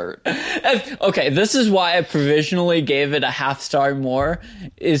bones hurt. Okay, this is why I provisionally gave it a half star more,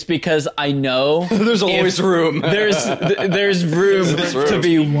 is because I know There's always room. there's room to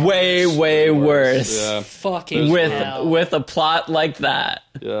be way worse Yeah. Fucking hell. with a plot like that.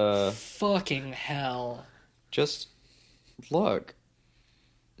 Yeah. Fucking hell. Just look.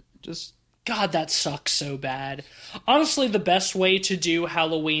 Just God, that sucks so bad. Honestly, the best way to do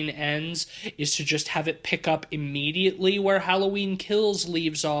Halloween Ends is to just have it pick up immediately where Halloween Kills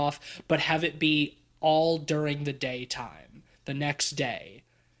leaves off, but have it be all during the daytime, the next day.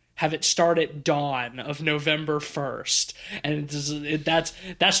 Have it start at dawn of November 1st. And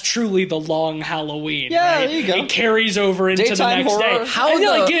that's truly the long Halloween. Yeah, right? there you go. It carries over into Daytime the next horror. day. How And,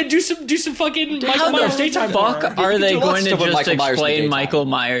 the- yeah, do some fucking Michael How Myers the daytime fuck horror. are they do lots going of to stuff with just Michael Myers in the explain daytime. Michael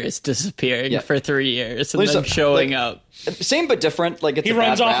Myers disappearing Yeah. for 3 years and Listen, then showing like, up? same but different. Like it's He a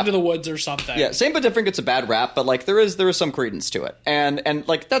runs bad off rap. into the woods or something. Yeah, same but different gets a bad rap, but like there is some credence to it. And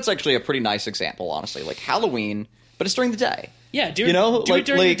like that's actually a pretty nice example, honestly. Like Halloween, but it's during the day. Yeah, do You know, it like-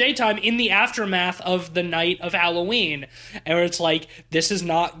 during the like- daytime in the aftermath of the night of Halloween. And where it's like, this is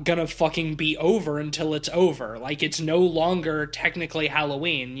not gonna fucking be over until it's over. Like, it's no longer technically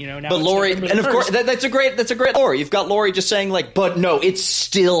Halloween, you know? Now But it's Laurie, November and the of course 1st. that's a great Laurie. You've got Laurie just saying like, but no, it's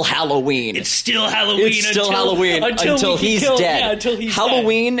still Halloween. It's still Halloween. It's still until, Halloween until we he's kill, dead. Yeah, until he's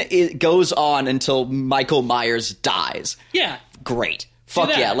Halloween it goes on until Michael Myers dies. dead. Yeah. Great. Fuck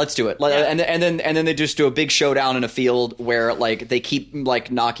that. yeah, let's do it. Yeah. And then they just do a big showdown in a field where like they keep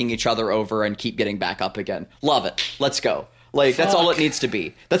like knocking each other over and keep getting back up again. Love it. Let's go. Like that's all it needs to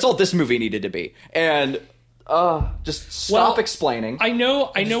be. That's all this movie needed to be. And just stop Well, explaining. I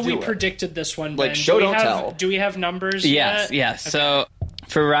know we do it. predicted this one, Like, Ben. show, do we don't have, tell. Do we have numbers Yes, yet? yes. Okay. So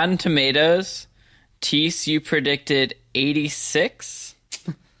for Rotten Tomatoes, Tease, you predicted 86.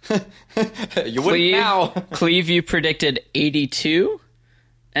 You wouldn't now. Cleve, you predicted 82.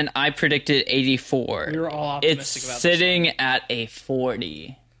 And I predicted 84. We were all optimistic It's about this sitting at a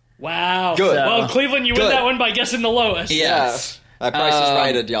 40. Wow. Good. Well, Cleveland, you win Good. that one by guessing the lowest. Yeah. That price is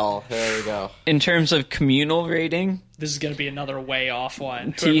righted, y'all. There we go. In terms of communal rating, This is going to be another way off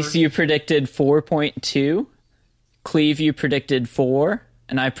one. Tease, you predicted 4.2. Cleve, you predicted 4.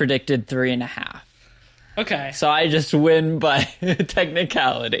 And I predicted 3.5. Okay. So I just win by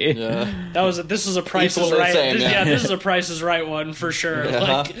technicality. This is a Price is Equal to the Right. same, yeah. This is a Price is Right one for sure.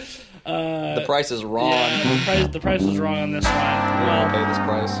 Like, The price is wrong. the price was wrong on this one. Well, Pay this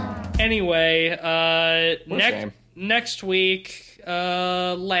price. anyway, shame. next week,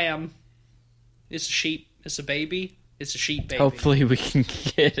 lamb. It's a sheep. It's a baby. It's a sheep baby. Hopefully we can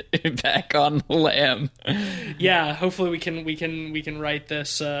get it back on the lamb. Yeah. Hopefully we can write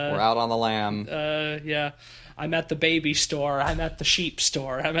this. We're out on the lamb. Yeah. I'm at the baby store. I'm at the sheep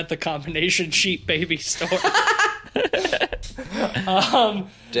store. I'm at the combination sheep baby store.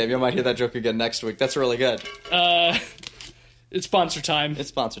 Dave, you might hear that joke again next week. That's really good. It's sponsor time. It's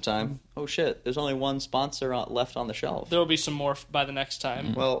sponsor time. Oh shit, there's only one sponsor left on the shelf. There will be some more by the next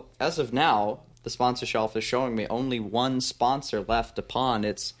time. Well, as of now, the sponsor shelf is showing me only one sponsor left upon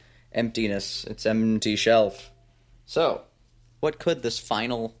its emptiness, its empty shelf. So, what could this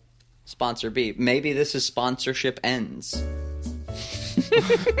final sponsor be? Maybe this is Sponsorship Ends.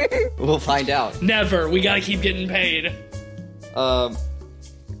 We'll find out. Never. We gotta keep getting paid.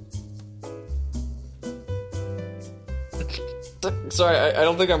 Sorry, I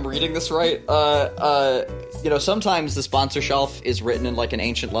don't think I'm reading this right. Sometimes the sponsor shelf is written in like an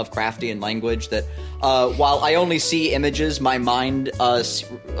ancient Lovecraftian language that, while I only see images, my mind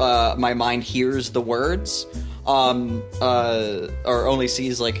hears the words, or only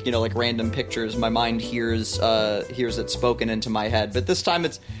sees like random pictures. My mind hears it spoken into my head. But this time,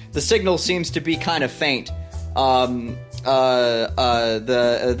 the signal seems to be kind of faint.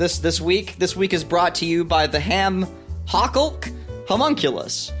 This week is brought to you by the Ham Hockulk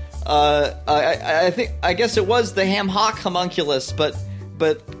Homunculus. I guess it was the Ham Hock Homunculus, but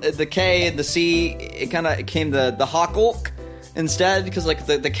the K and the C, it kind of came the Hockulk instead, because like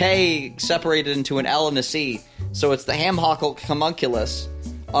the K separated into an L and a C, so it's the Ham Hockulk Homunculus,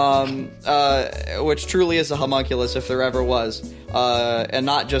 which truly is a homunculus if there ever was, and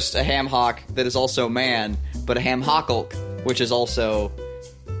not just a ham hock that is also man, but a Ham Hockulk, which is also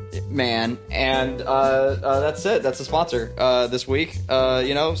man. And that's it. That's the sponsor this week.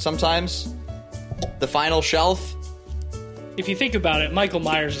 Sometimes the final shelf. If you think about it, Michael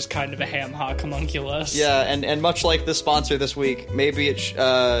Myers is kind of a ham hock homunculus. Yeah, and much like the sponsor this week, maybe it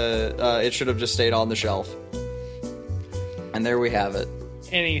should have just stayed on the shelf. And there we have it.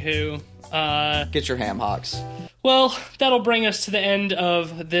 Anywho, get your ham hocks. Well, that'll bring us to the end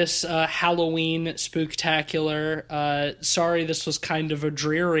of this Halloween spooktacular. Sorry this was kind of a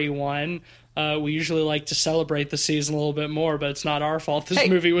dreary one. We usually like to celebrate the season a little bit more, but it's not our fault this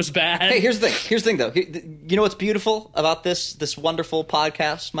movie was bad. Hey, here's the thing, though. You know what's beautiful about this wonderful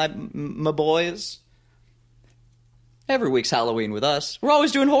podcast, my boys? Every week's Halloween with us. We're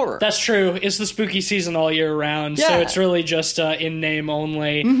always doing horror. That's true. It's the spooky season all year round, Yeah. so it's really just in name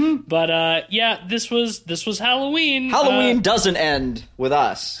only. Mm-hmm. But this was Halloween. Halloween doesn't end with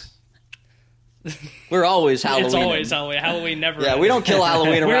us. We're always Halloween. It's always Halloween. Halloween never. Yeah, ends. we don't kill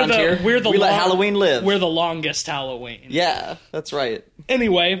Halloween around here. We let Halloween live. We're the longest Halloween. Yeah, that's right.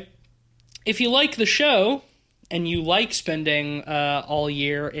 Anyway, if you like the show and you like spending all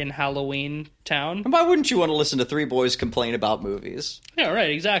year in Halloween Town, And why wouldn't you want to listen to three boys complain about movies? yeah, right,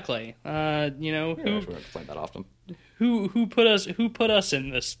 exactly. We don't complain that often. Who put us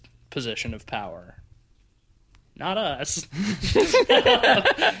in this position of power? Not us.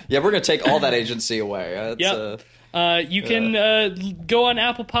 Yeah, we're going to take all that agency away. Yep. You can go on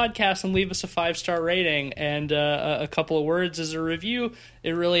Apple Podcasts and leave us a 5-star rating and a couple of words as a review.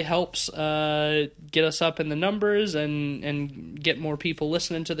 It really helps get us up in the numbers and get more people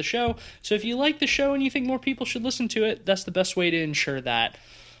listening to the show. So if you like the show and you think more people should listen to it, that's the best way to ensure that.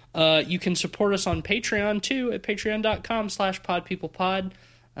 You can support us on Patreon, too, at patreon.com/podpeoplepod.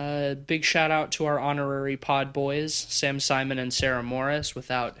 Big shout out to our honorary pod boys, Sam Simon and Sarah Morris,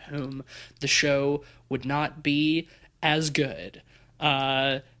 without whom the show would not be as good.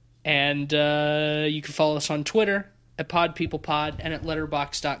 And you can follow us on Twitter at podpeoplepod and at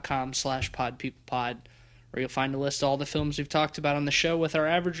letterboxd.com/podpeoplepod, where you'll find a list of all the films we've talked about on the show with our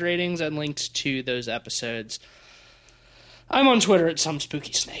average ratings and links to those episodes. I'm on Twitter at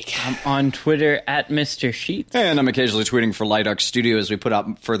SomeSpookySnake. I'm on Twitter at Mr. Sheets. And I'm occasionally tweeting for Light Arc Studio as we put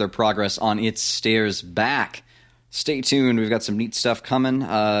out further progress on It Stares Back. Stay tuned. We've got some neat stuff coming.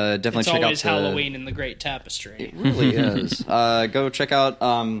 Definitely It's check out always Halloween in the Great Tapestry. It really is. Go check out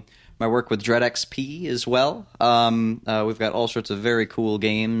my work with DreadXP as well. We've got all sorts of very cool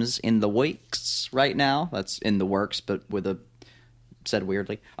games in the works right now. That's in the works, but with a said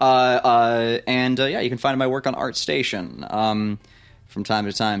weirdly. And you can find my work on ArtStation from time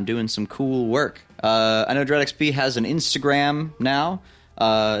to time, doing some cool work. I know DreadXP has an Instagram now,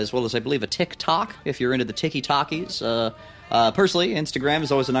 as well as I believe a TikTok, if you're into the Tiki-Talkies. Personally, Instagram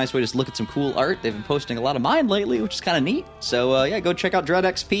is always a nice way to just look at some cool art. They've been posting a lot of mine lately, which is kind of neat. So go check out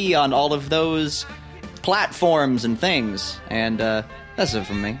DreadXP on all of those platforms and things. And that's it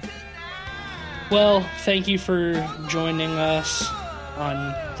from me. Well, thank you for joining us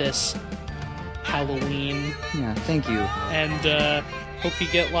on this Halloween, Yeah, thank you. and hope you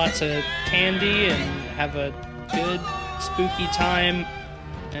get lots of candy and have a good spooky time,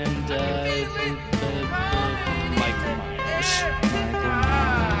 and the Michael Myers.